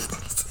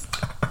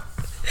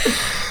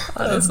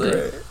 Honestly.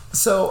 That's great.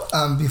 So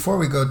before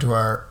we go to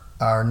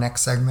our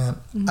next segment,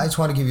 I just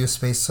want to give you a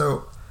space.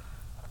 So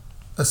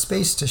a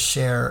space to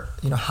share,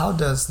 you know, how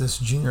does this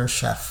junior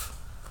chef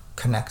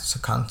connect to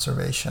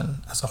conservation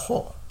as a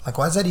whole? Like,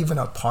 why is that even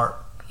a part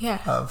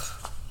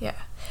of? Yeah.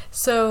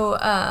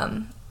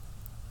 So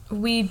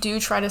we do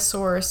try to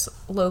source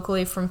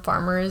locally from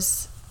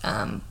farmers.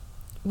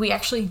 We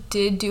actually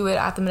did do it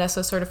at the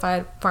Modesto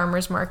Certified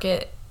Farmers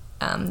Market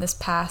this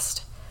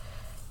past,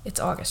 it's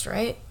August,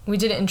 right? We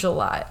did it in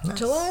July. Nice.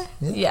 July?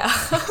 Yeah.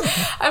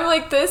 I'm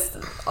like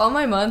all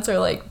my months are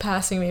like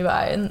passing me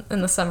by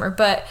in the summer,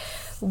 but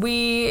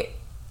we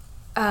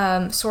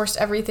sourced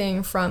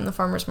everything from the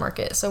farmers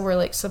market. So we're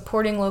like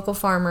supporting local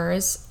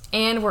farmers,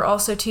 and we're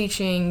also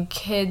teaching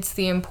kids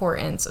the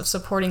importance of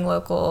supporting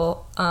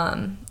local,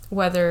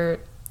 whether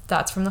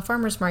that's from the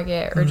farmers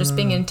market or just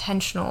being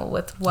intentional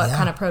with what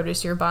kind of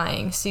produce you're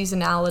buying,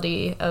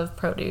 seasonality of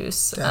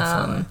produce,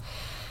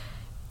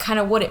 kind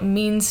of what it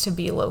means to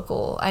be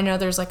local. I know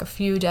there's like a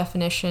few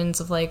definitions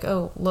of like,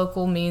 oh,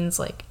 local means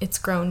like it's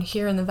grown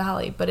here in the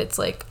valley, but it's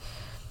like,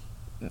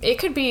 it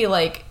could be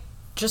like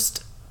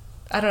just,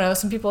 I don't know,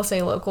 some people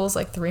say local is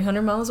like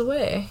 300 miles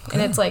away.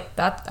 And it's like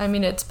that, I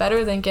mean, it's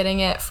better than getting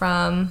it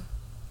from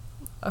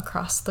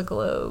across the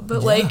globe,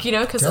 but like, you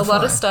know, because a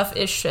lot of stuff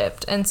is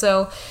shipped, and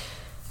so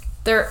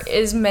there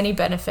is many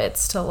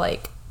benefits to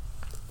like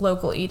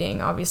local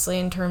eating, obviously,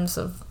 in terms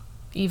of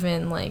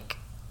even like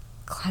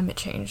climate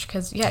change,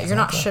 because you're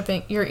not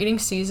shipping, you're eating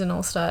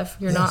seasonal stuff,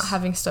 you're not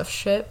having stuff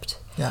shipped,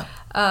 you're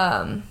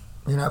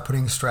not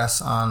putting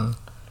stress on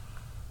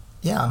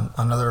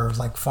other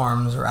like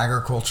farms or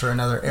agriculture in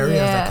other areas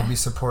that could be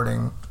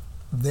supporting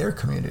their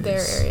communities,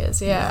 their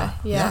areas.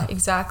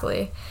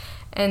 Exactly.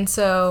 And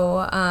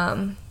so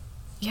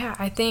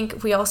I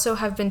think we also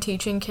have been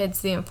teaching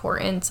kids the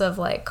importance of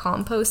like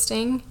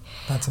composting.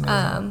 That's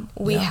amazing.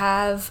 We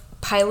have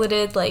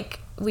piloted, like,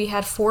 we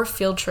had 4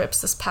 field trips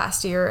this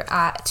past year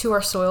to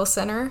our soil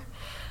center,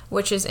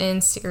 which is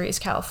in Ceres,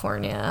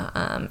 California.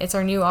 It's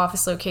our new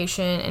office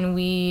location, and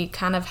we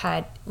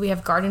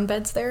have garden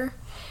beds there.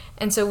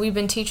 And so we've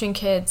been teaching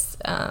kids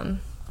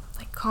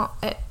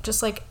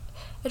just like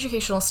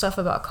educational stuff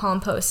about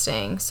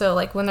composting. So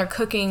like when they're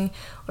cooking,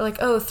 we're like,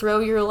 oh, throw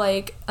your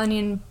like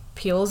onion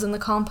peels in the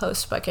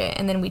compost bucket,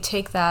 and then we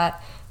take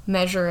that,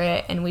 measure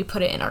it, and we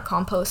put it in our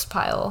compost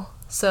pile.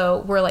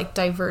 So we're like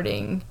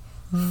diverting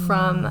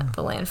from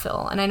the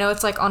landfill. And I know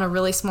it's like on a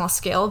really small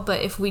scale,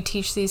 but if we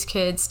teach these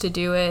kids to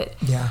do it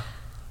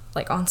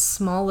like on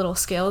small little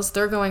scales,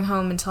 they're going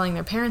home and telling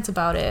their parents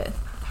about it,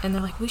 and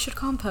they're like, we should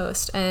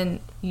compost,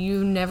 and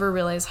you never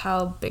realize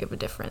how big of a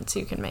difference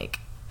you can make.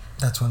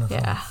 That's wonderful.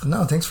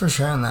 No, thanks for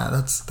sharing that.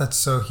 That's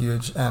so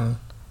huge. And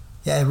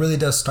it really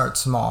does start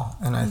small.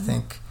 And I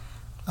think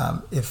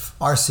if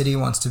our city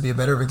wants to be a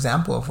better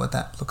example of what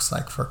that looks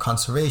like for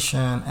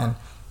conservation and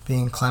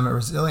being climate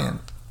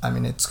resilient, I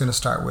mean, it's going to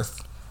start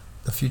with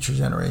the future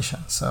generation.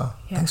 So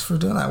thanks for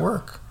doing that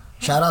work.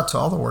 Shout out to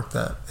all the work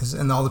that is,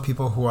 and all the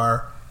people who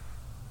are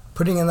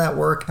putting in that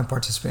work and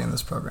participating in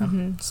this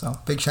program. So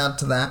big shout out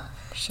to that.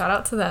 Shout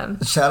out to them.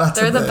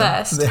 They're the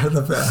best. They're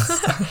the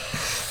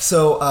best.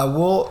 So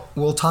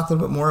we'll talk a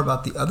little bit more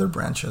about the other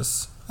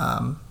branches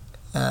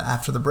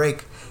after the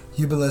break.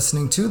 You've been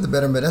listening to The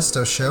Better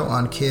Modesto Show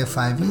on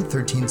KFIV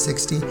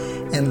 1360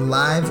 and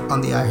live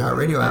on the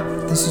iHeartRadio app.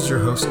 This is your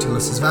host,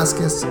 Ulysses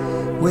Vasquez,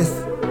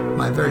 with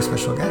my very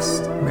special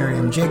guest,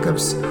 Meriam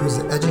Jacobs, who's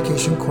the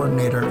Education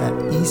Coordinator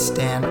at East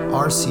Stand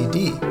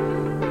RCD.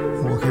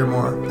 And we'll hear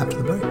more after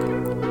the break.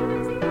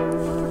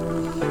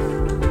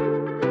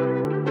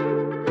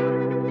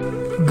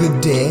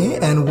 Good day,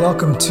 and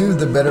welcome to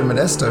The Better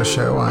Modesto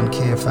Show on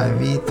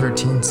KFIV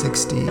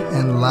 1360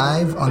 and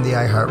live on the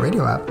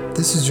iHeartRadio app.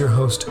 This is your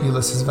host,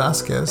 Ulysses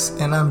Vasquez,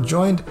 and I'm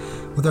joined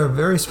with our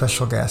very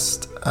special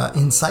guest,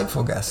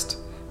 insightful guest,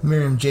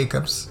 Meriam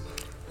Jacobs,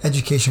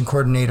 Education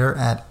Coordinator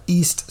at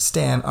East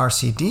Stand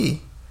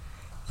RCD.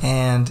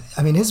 And,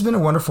 I mean, it's been a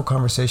wonderful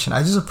conversation.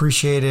 I just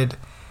appreciated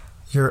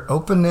your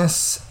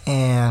openness,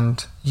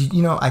 and,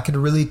 you know, I could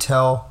really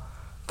tell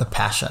the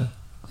passion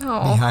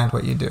behind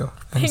what you do.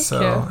 And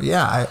Thank you.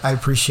 I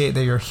appreciate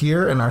that you're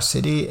here in our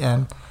city,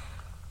 and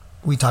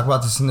we talk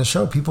about this in the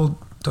show. People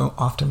don't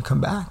often come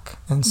back,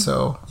 and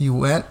so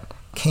you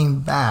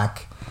came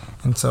back,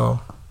 and so,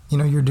 you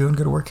know, you're doing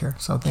good work here,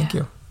 so thank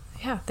you.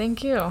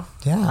 Thank you.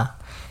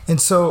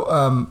 And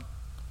so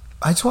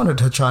I just wanted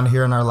to touch on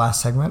here in our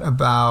last segment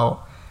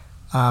about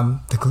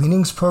the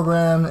Gleanings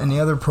program. Any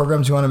other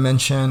programs you want to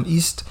mention?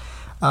 East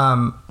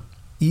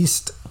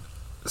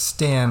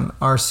Stan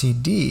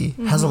RCD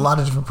has a lot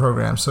of different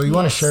programs. So you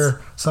want to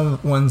share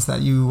some ones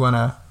that you want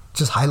to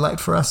just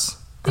highlight for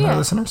us and our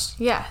listeners?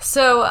 Yeah.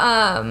 So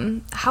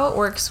how it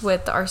works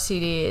with the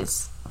RCD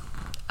is,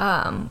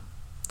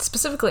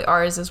 specifically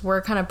ours, is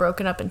we're kind of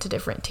broken up into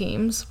different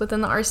teams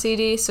within the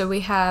RCD. So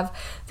we have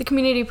the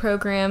community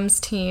programs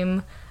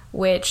team,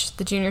 which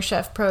the junior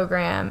chef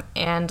program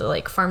and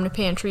like farm to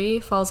pantry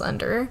falls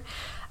under.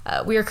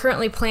 We are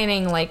currently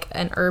planning like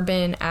an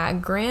urban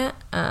ag grant,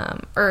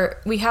 or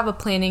we have a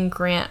planning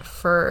grant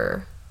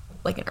for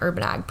like an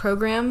urban ag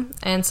program,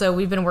 and so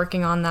we've been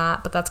working on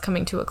that, but that's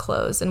coming to a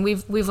close, and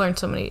we've learned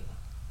so many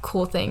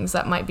cool things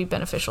that might be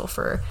beneficial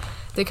for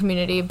the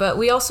community. But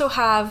we also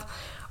have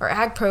our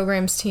ag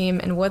programs team,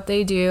 and what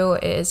they do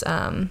is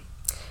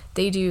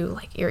they do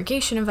like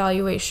irrigation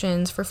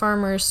evaluations for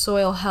farmers,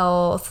 soil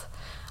health,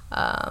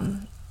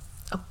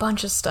 a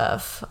bunch of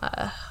stuff,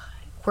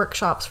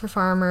 workshops for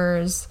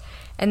farmers.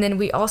 And then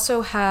we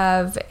also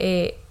have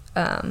a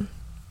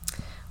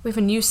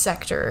new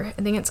sector.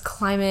 I think it's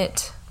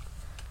climate.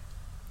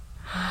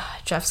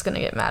 Jeff's gonna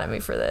get mad at me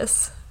for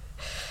this.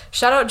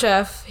 Shout out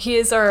Jeff. He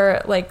is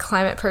our like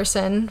climate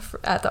person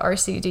at the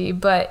RCD,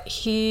 but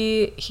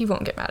he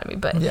won't get mad at me.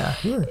 But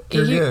he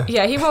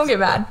won't get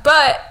mad.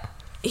 But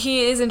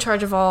he is in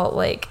charge of all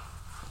like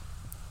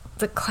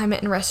the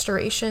climate and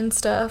restoration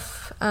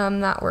stuff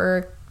that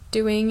we're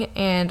doing,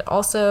 and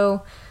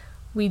also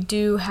we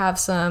do have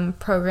some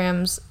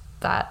programs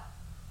that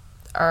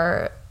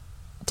are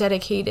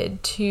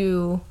dedicated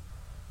to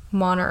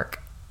monarch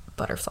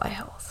butterfly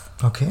health.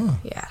 Okay.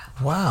 Yeah.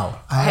 Wow.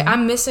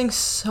 I'm missing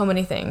so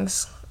many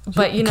things,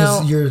 but you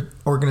know, because your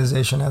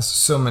organization has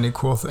so many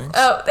cool things.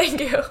 Oh,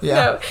 thank you.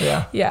 Yeah.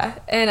 Yeah.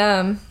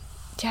 And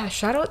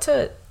shout out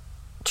to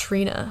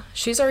Trina.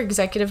 She's our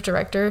executive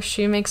director.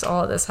 She makes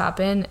all of this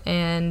happen,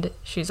 and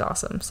she's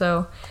awesome.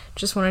 So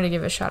just wanted to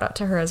give a shout out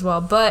to her as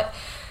well. But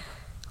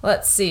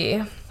let's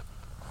see.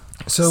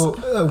 So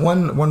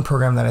one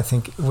program that I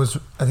think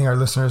our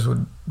listeners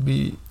would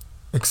be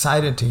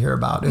excited to hear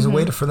about is a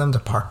way for them to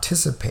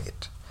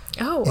participate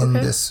in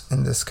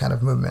this kind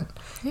of movement.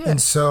 Yeah.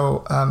 And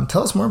so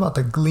tell us more about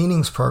the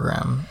Gleanings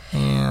program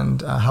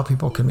and how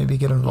people can maybe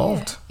get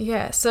involved.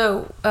 Yeah.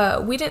 So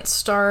we didn't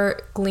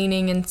start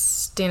Gleaning in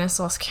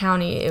Stanislaus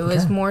County. It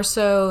was more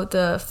so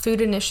the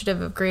Food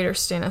Initiative of Greater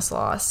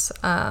Stanislaus.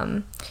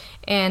 And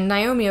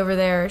Naomi over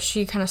there,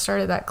 she kind of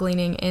started that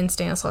Gleaning in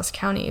Stanislaus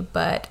County.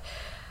 But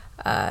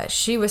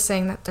she was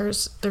saying that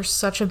there's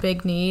such a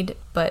big need,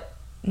 but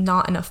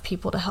not enough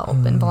people to help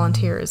and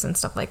volunteers and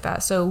stuff like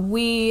that. So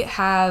we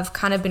have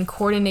kind of been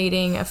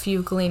coordinating a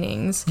few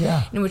gleanings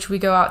in which we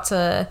go out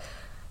to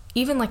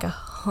even like a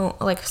home,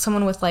 like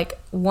someone with like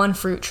one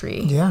fruit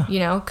tree, you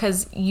know,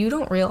 because you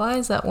don't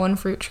realize that one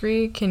fruit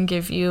tree can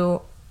give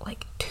you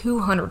like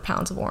 200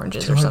 pounds of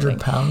oranges or something.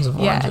 200 pounds of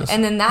oranges. Yeah,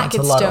 and then that's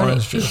gets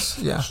donated.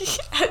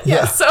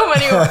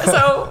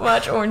 So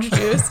much orange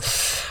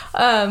juice.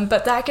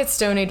 But that gets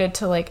donated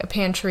to like a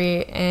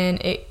pantry,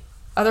 and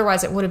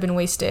otherwise it would have been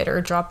wasted or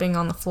dropping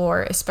on the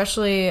floor.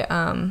 Especially,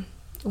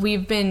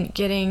 we've been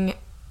getting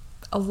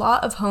a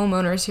lot of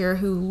homeowners here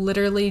who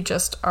literally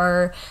just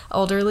are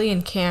elderly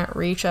and can't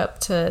reach up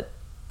to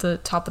the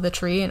top of the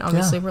tree. And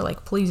obviously we're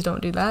like, please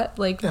don't do that.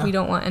 Like, we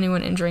don't want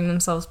anyone injuring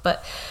themselves.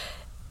 But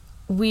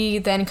we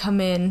then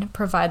come in,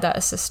 provide that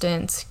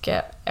assistance,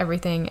 get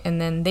everything, and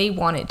then they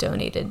want it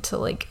donated to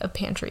like a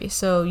pantry.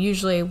 So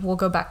usually we'll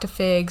go back to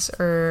Figs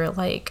or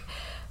like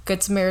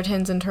Good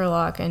Samaritans in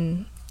Turlock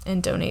and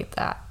donate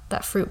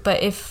that fruit.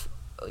 But if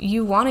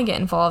you want to get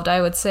involved, I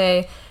would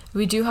say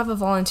we do have a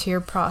volunteer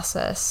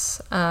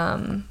process,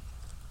 and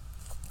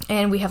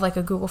we have like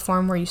a Google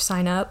form where you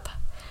sign up.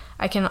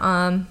 I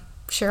can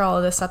share all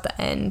of this at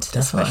the end. Definitely.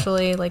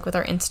 Especially like with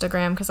our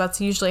Instagram, because that's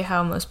usually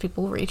how most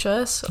people reach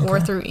us, or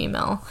through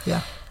email.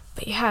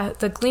 But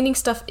the gleaning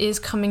stuff is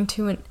coming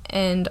to an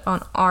end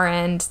on our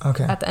end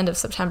at the end of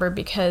September,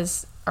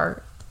 because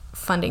our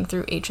funding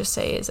through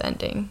HSA is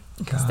ending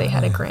because they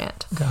had a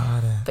grant.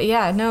 Got it.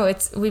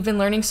 But we've been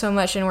learning so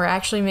much, and we're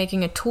actually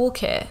making a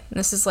toolkit. And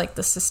this is like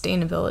the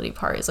sustainability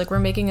part. Is like we're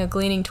making a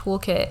gleaning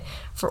toolkit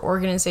for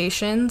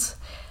organizations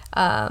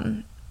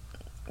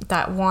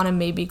that want to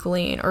maybe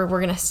glean, or we're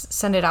going to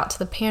send it out to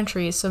the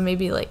pantries. So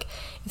maybe like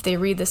if they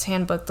read this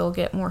handbook, they'll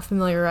get more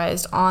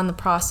familiarized on the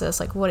process,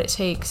 like what it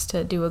takes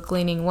to do a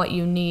gleaning, what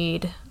you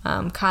need,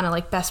 kind of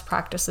like best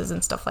practices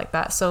and stuff like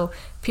that. So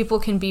people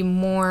can be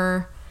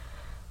more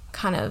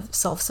kind of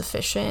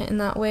self-sufficient in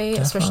that way.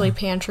 Definitely. Especially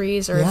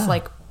pantries, or if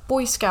like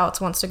Boy Scouts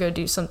wants to go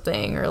do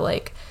something, or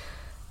like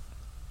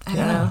I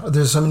don't know.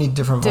 There's so many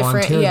different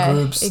volunteer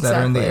groups that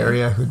are in the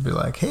area who'd be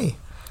like, hey,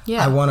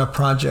 I want a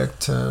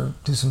project to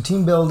do some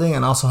team building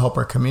and also help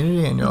our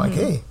community. And you're like,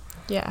 hey,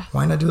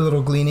 why not do a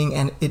little gleaning?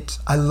 And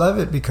I love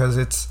it because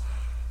it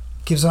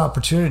gives an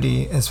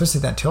opportunity, and especially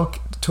that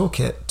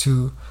toolkit,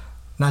 to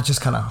not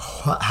just kind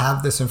of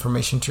have this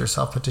information to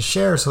yourself, but to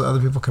share so that other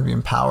people can be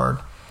empowered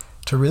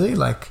to really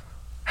like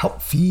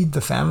help feed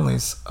the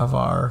families of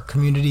our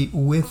community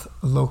with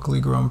locally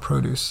grown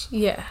produce.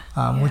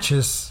 Which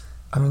is,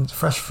 I mean,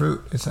 fresh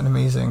fruit is an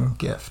amazing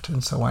gift.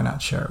 And so why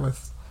not share it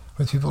with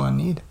people in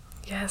need?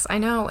 Yes, I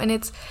know. And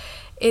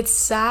it's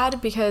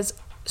sad because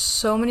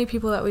so many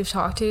people that we've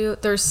talked to,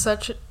 there's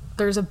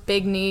a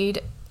big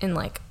need in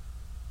like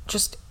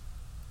just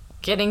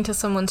getting to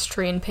someone's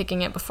tree and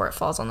picking it before it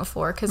falls on the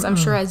floor. Because I'm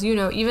sure, as you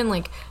know, even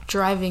like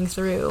driving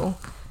through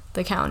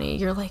the county,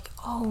 you're like,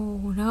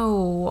 oh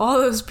no, all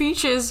those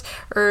peaches,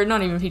 or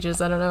not even peaches,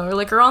 I don't know, or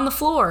like are on the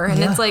floor.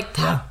 And it's like,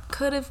 that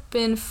could have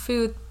been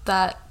food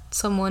that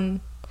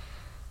someone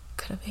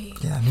could have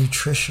ate.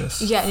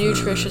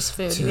 Nutritious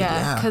food.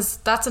 Because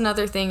that's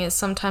another thing, is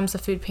sometimes the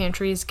food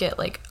pantries get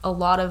like a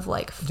lot of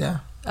like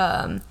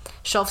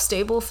shelf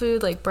stable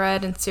food like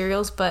bread and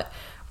cereals, but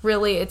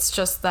really it's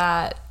just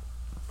that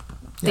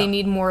they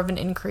need more of an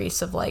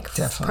increase of like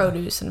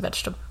produce and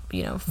vegetable,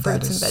 fruits and veggies.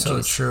 That is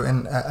so true.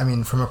 And I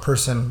mean, from a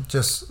person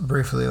just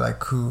briefly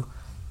like who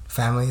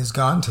family has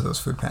gone to those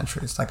food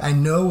pantries, like I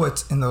know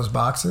what's in those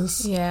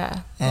boxes,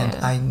 and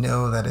I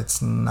know that it's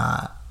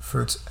not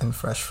fruits and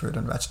fresh fruit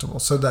and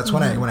vegetables. So that's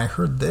when I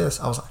heard this,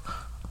 I was like,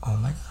 oh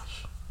my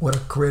gosh, what a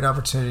great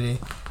opportunity.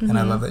 And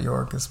I love that your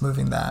org is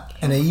moving that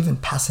and even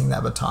passing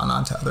that baton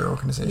on to other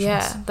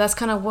organizations. That's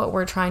kind of what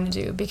we're trying to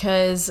do,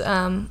 because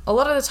a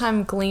lot of the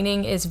time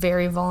gleaning is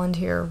very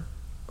volunteer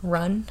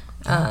run.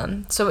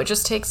 So it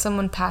just takes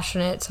someone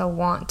passionate to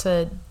want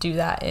to do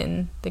that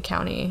in the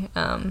county.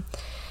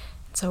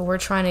 So we're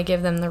trying to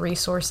give them the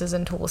resources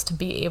and tools to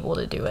be able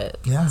to do it.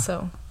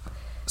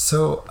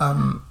 So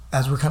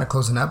as we're kind of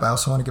closing up, I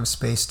also want to give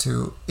space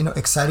to,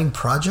 exciting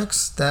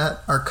projects that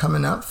are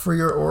coming up for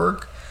your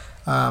org,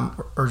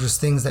 or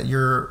just things that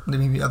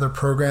maybe other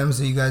programs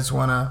that you guys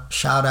want to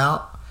shout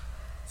out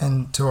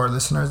and to our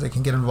listeners that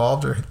can get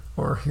involved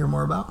or hear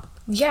more about.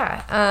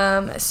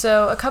 Yeah.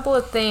 So a couple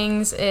of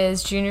things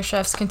is Junior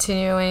Chef's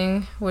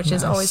continuing, which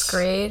is always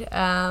great.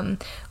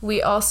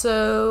 We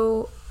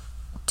also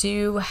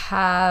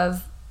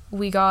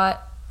we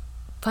got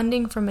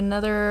funding from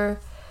another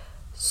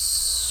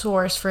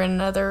source for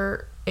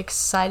another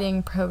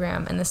exciting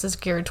program, and this is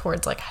geared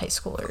towards like high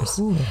schoolers.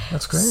 Ooh,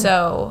 that's great.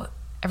 So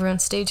everyone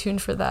stay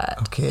tuned for that.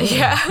 Okay.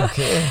 Yeah.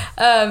 Okay.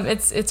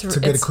 It's a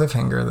good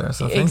cliffhanger there,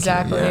 so thank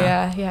exactly, you.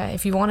 Yeah.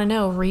 If you want to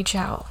know, reach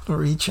out.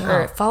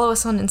 Or follow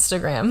us on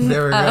Instagram.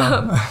 There we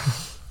go.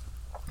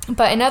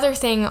 But another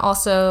thing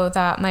also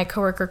that my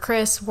coworker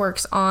Chris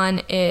works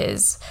on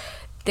is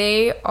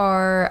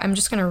I'm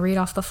just going to read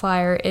off the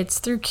flyer. It's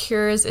through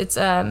Cures. It's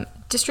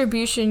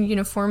distribution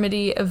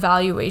uniformity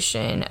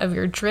evaluation of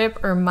your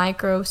drip or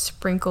micro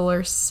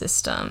sprinkler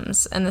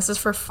systems. And this is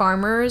for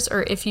farmers,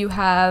 or if you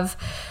have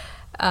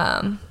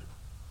an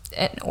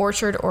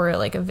orchard or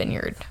like a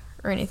vineyard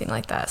or anything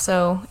like that.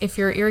 So if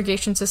your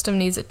irrigation system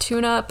needs a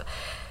tune-up,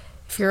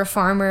 if you're a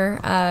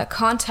farmer,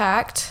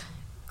 contact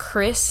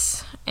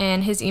Chris,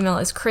 and his email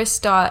is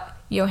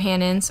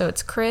chris.yohannan, so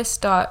it's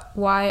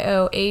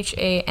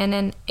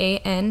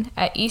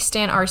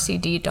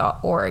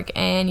chris.yohannan@eaststanrcd.org,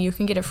 and you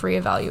can get a free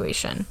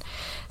evaluation.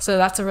 So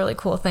that's a really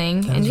cool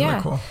thing. That is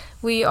really cool.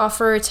 We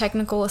offer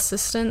technical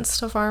assistance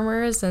to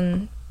farmers,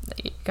 and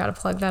you got to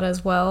plug that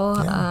as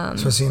well. Yeah.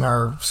 Especially in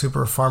our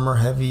super farmer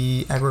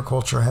heavy,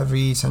 agriculture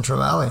heavy Central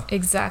Valley.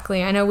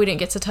 Exactly. I know we didn't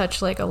get to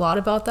touch like a lot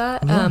about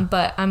that,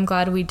 but I'm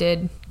glad we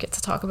did get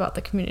to talk about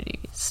the community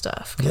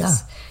stuff.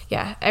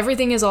 Yeah,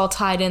 everything is all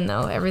tied in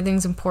though.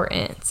 Everything's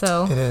important.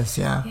 So it is.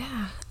 Yeah.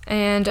 Yeah.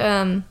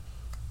 And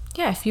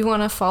if you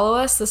want to follow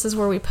us, this is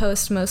where we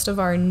post most of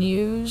our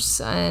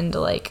news and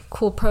like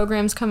cool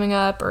programs coming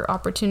up or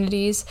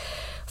opportunities.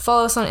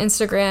 Follow us on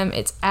Instagram.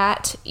 It's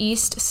at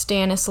East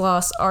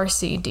Stanislaus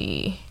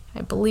RCD.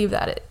 I believe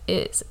that it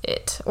is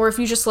it. Or if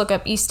you just look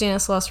up East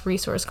Stanislaus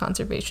Resource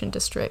Conservation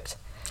District.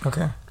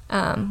 Okay.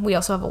 We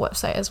also have a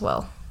website as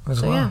well.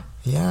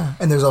 Yeah.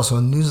 And there's also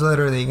a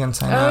newsletter that you can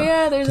sign up. Oh,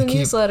 yeah, there's a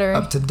newsletter.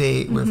 Up to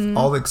date with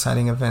all the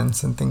exciting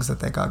events and things that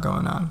they got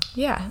going on.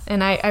 Yeah.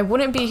 And I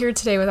wouldn't be here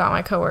today without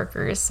my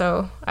coworkers.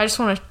 So I just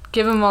want to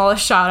give them all a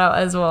shout out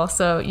as well.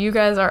 So you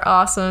guys are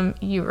awesome.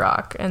 You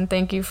rock. And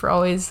thank you for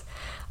always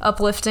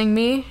uplifting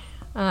me,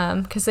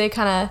 because they're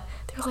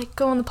like,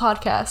 go on the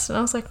podcast, and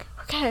I was like,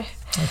 okay,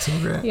 that's so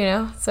great,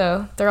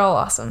 so they're all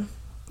awesome.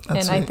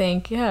 That's I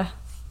think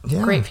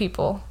great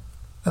people.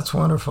 That's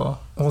wonderful.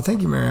 Well,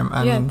 thank you, Meriam.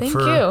 Thank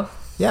you.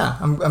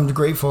 I'm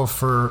grateful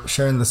for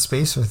sharing the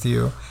space with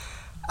you.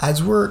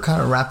 As we're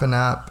kind of wrapping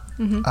up,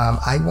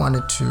 I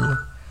wanted to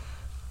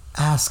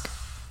ask,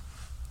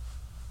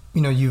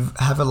 you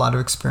have a lot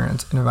of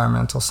experience in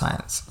environmental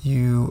science.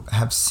 You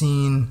have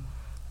seen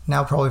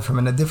now probably from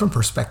a different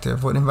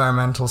perspective what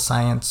environmental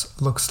science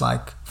looks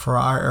like for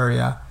our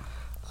area.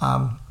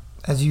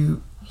 As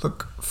you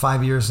look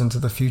 5 years into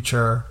the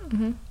future,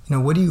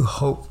 what do you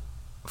hope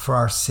for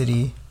our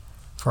city,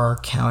 for our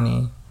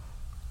county,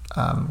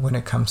 when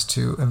it comes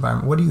to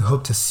environment? What do you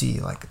hope to see?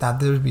 Like that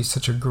there would be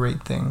such a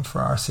great thing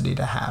for our city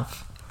to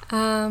have.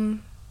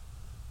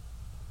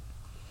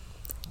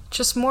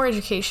 Just more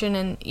education,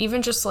 and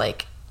even just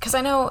like, because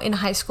I know in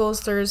high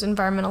schools there's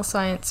environmental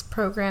science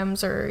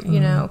programs or,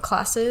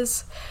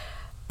 classes,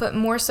 but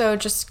more so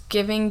just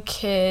giving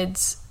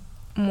kids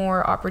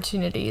more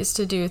opportunities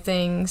to do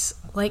things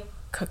like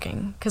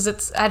cooking.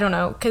 Because I don't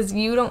know, because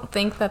you don't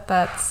think that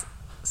that's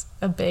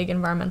a big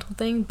environmental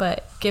thing,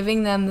 but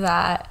giving them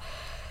that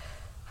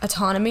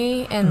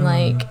autonomy and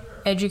like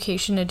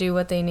education to do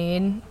what they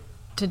need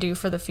to do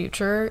for the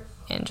future,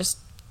 and just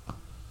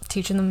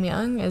teaching them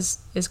young is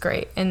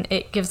great. And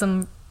it gives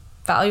them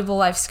valuable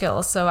life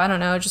skills. So I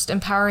don't know, just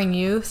empowering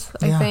youth,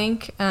 I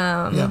think.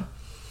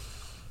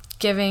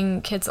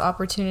 Giving kids the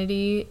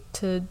opportunity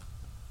to,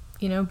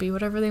 be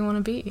whatever they want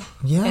to be.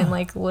 Yeah. And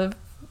like live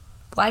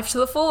life to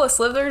the fullest,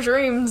 live their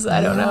dreams.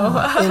 I don't know.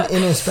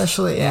 and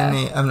especially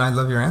I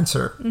love your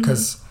answer,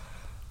 because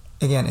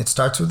again, it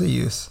starts with the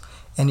youth,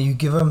 and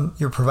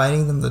you're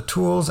providing them the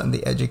tools and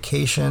the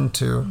education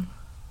to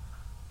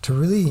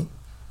really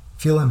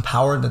feel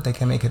empowered that they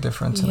can make a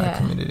difference in our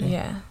community.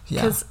 Yeah.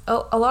 Because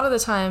a lot of the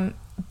time,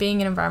 being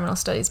an environmental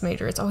studies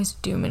major, it's always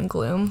doom and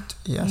gloom.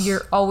 Yes.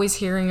 You're always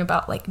hearing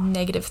about like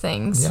negative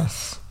things.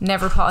 Yes.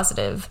 Never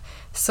positive.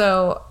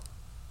 So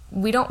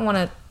we don't want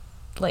to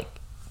like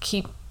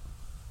keep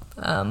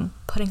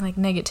putting like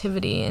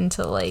negativity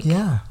into like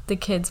the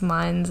kids'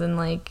 minds and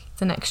like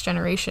the next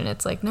generation.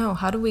 It's like, no,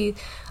 how do we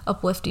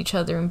uplift each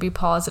other and be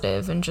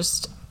positive and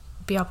just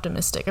be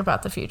optimistic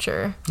about the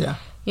future? Yeah.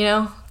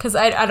 Because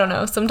I don't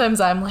know, sometimes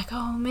I'm like,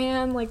 oh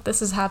man, like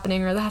this is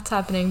happening or that's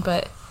happening,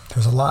 but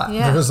there's a lot.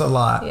 Yeah,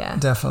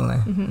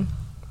 definitely.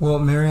 Well,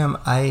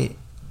 Meriam, I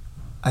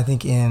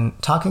think in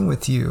talking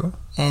with you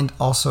and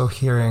also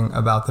hearing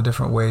about the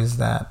different ways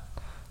that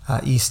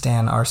East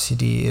Stan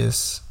RCD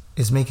is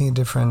making a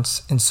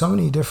difference in so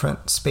many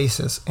different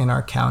spaces in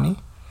our county.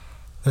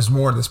 There's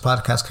more. This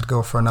podcast could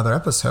go for another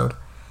episode.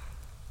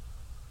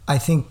 I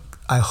think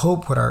I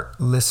hope what our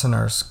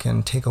listeners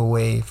can take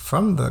away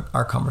from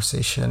our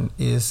conversation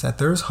is that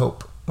there's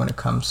hope when it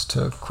comes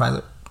to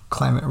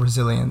climate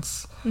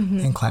resilience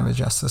and climate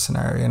justice in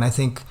our area. And I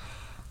think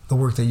the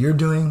work that you're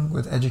doing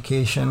with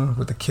education,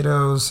 with the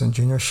kiddos and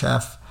Junior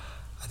Chef,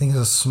 I think is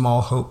a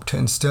small hope to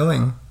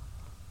instilling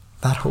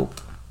that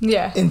hope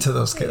into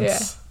those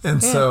kids. Yeah.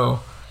 And so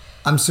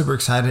I'm super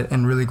excited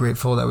and really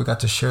grateful that we got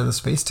to share the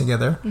space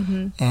together.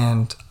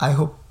 And I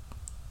hope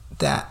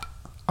that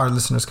our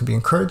listeners can be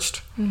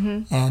encouraged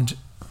and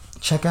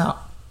check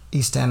out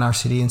East End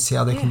RCD and see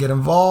how they can get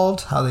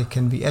involved, how they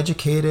can be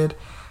educated,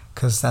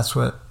 because that's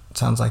what it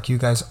sounds like you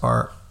guys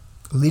are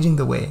leading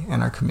the way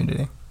in our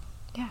community.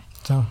 Yeah.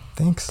 So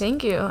thanks.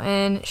 Thank you.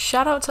 And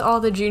shout out to all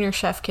the Junior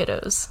Chef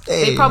kiddos.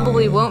 Hey. They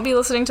probably won't be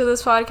listening to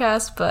this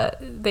podcast, but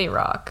they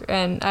rock.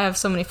 And I have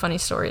so many funny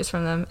stories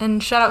from them.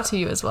 And shout out to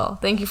you as well.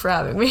 Thank you for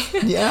having me.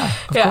 Yeah,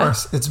 of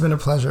course. It's been a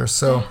pleasure.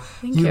 So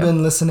you've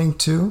been listening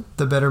to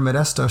The Better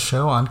Modesto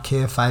Show on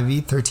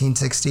KFIV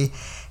 1360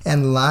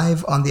 and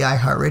live on the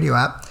iHeartRadio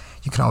app.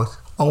 You can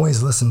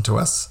always listen to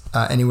us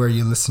anywhere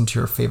you listen to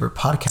your favorite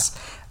podcast.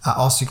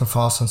 Also, you can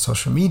follow us on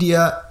social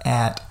media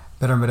at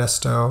Better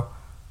Modesto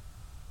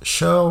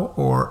Show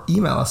or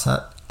email us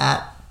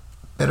at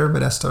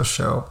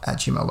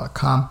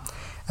bettermodestoshow@gmail.com.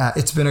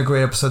 It's been a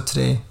great episode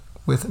today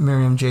with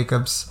Meriam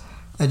Jacobs,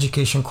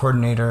 Education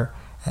Coordinator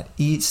at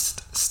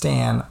East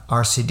Stan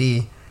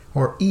RCD,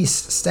 or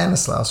East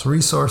Stanislaus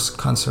Resource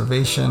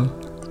Conservation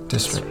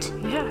District.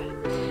 Yeah.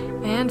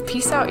 And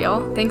peace out,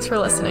 y'all. Thanks for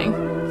listening.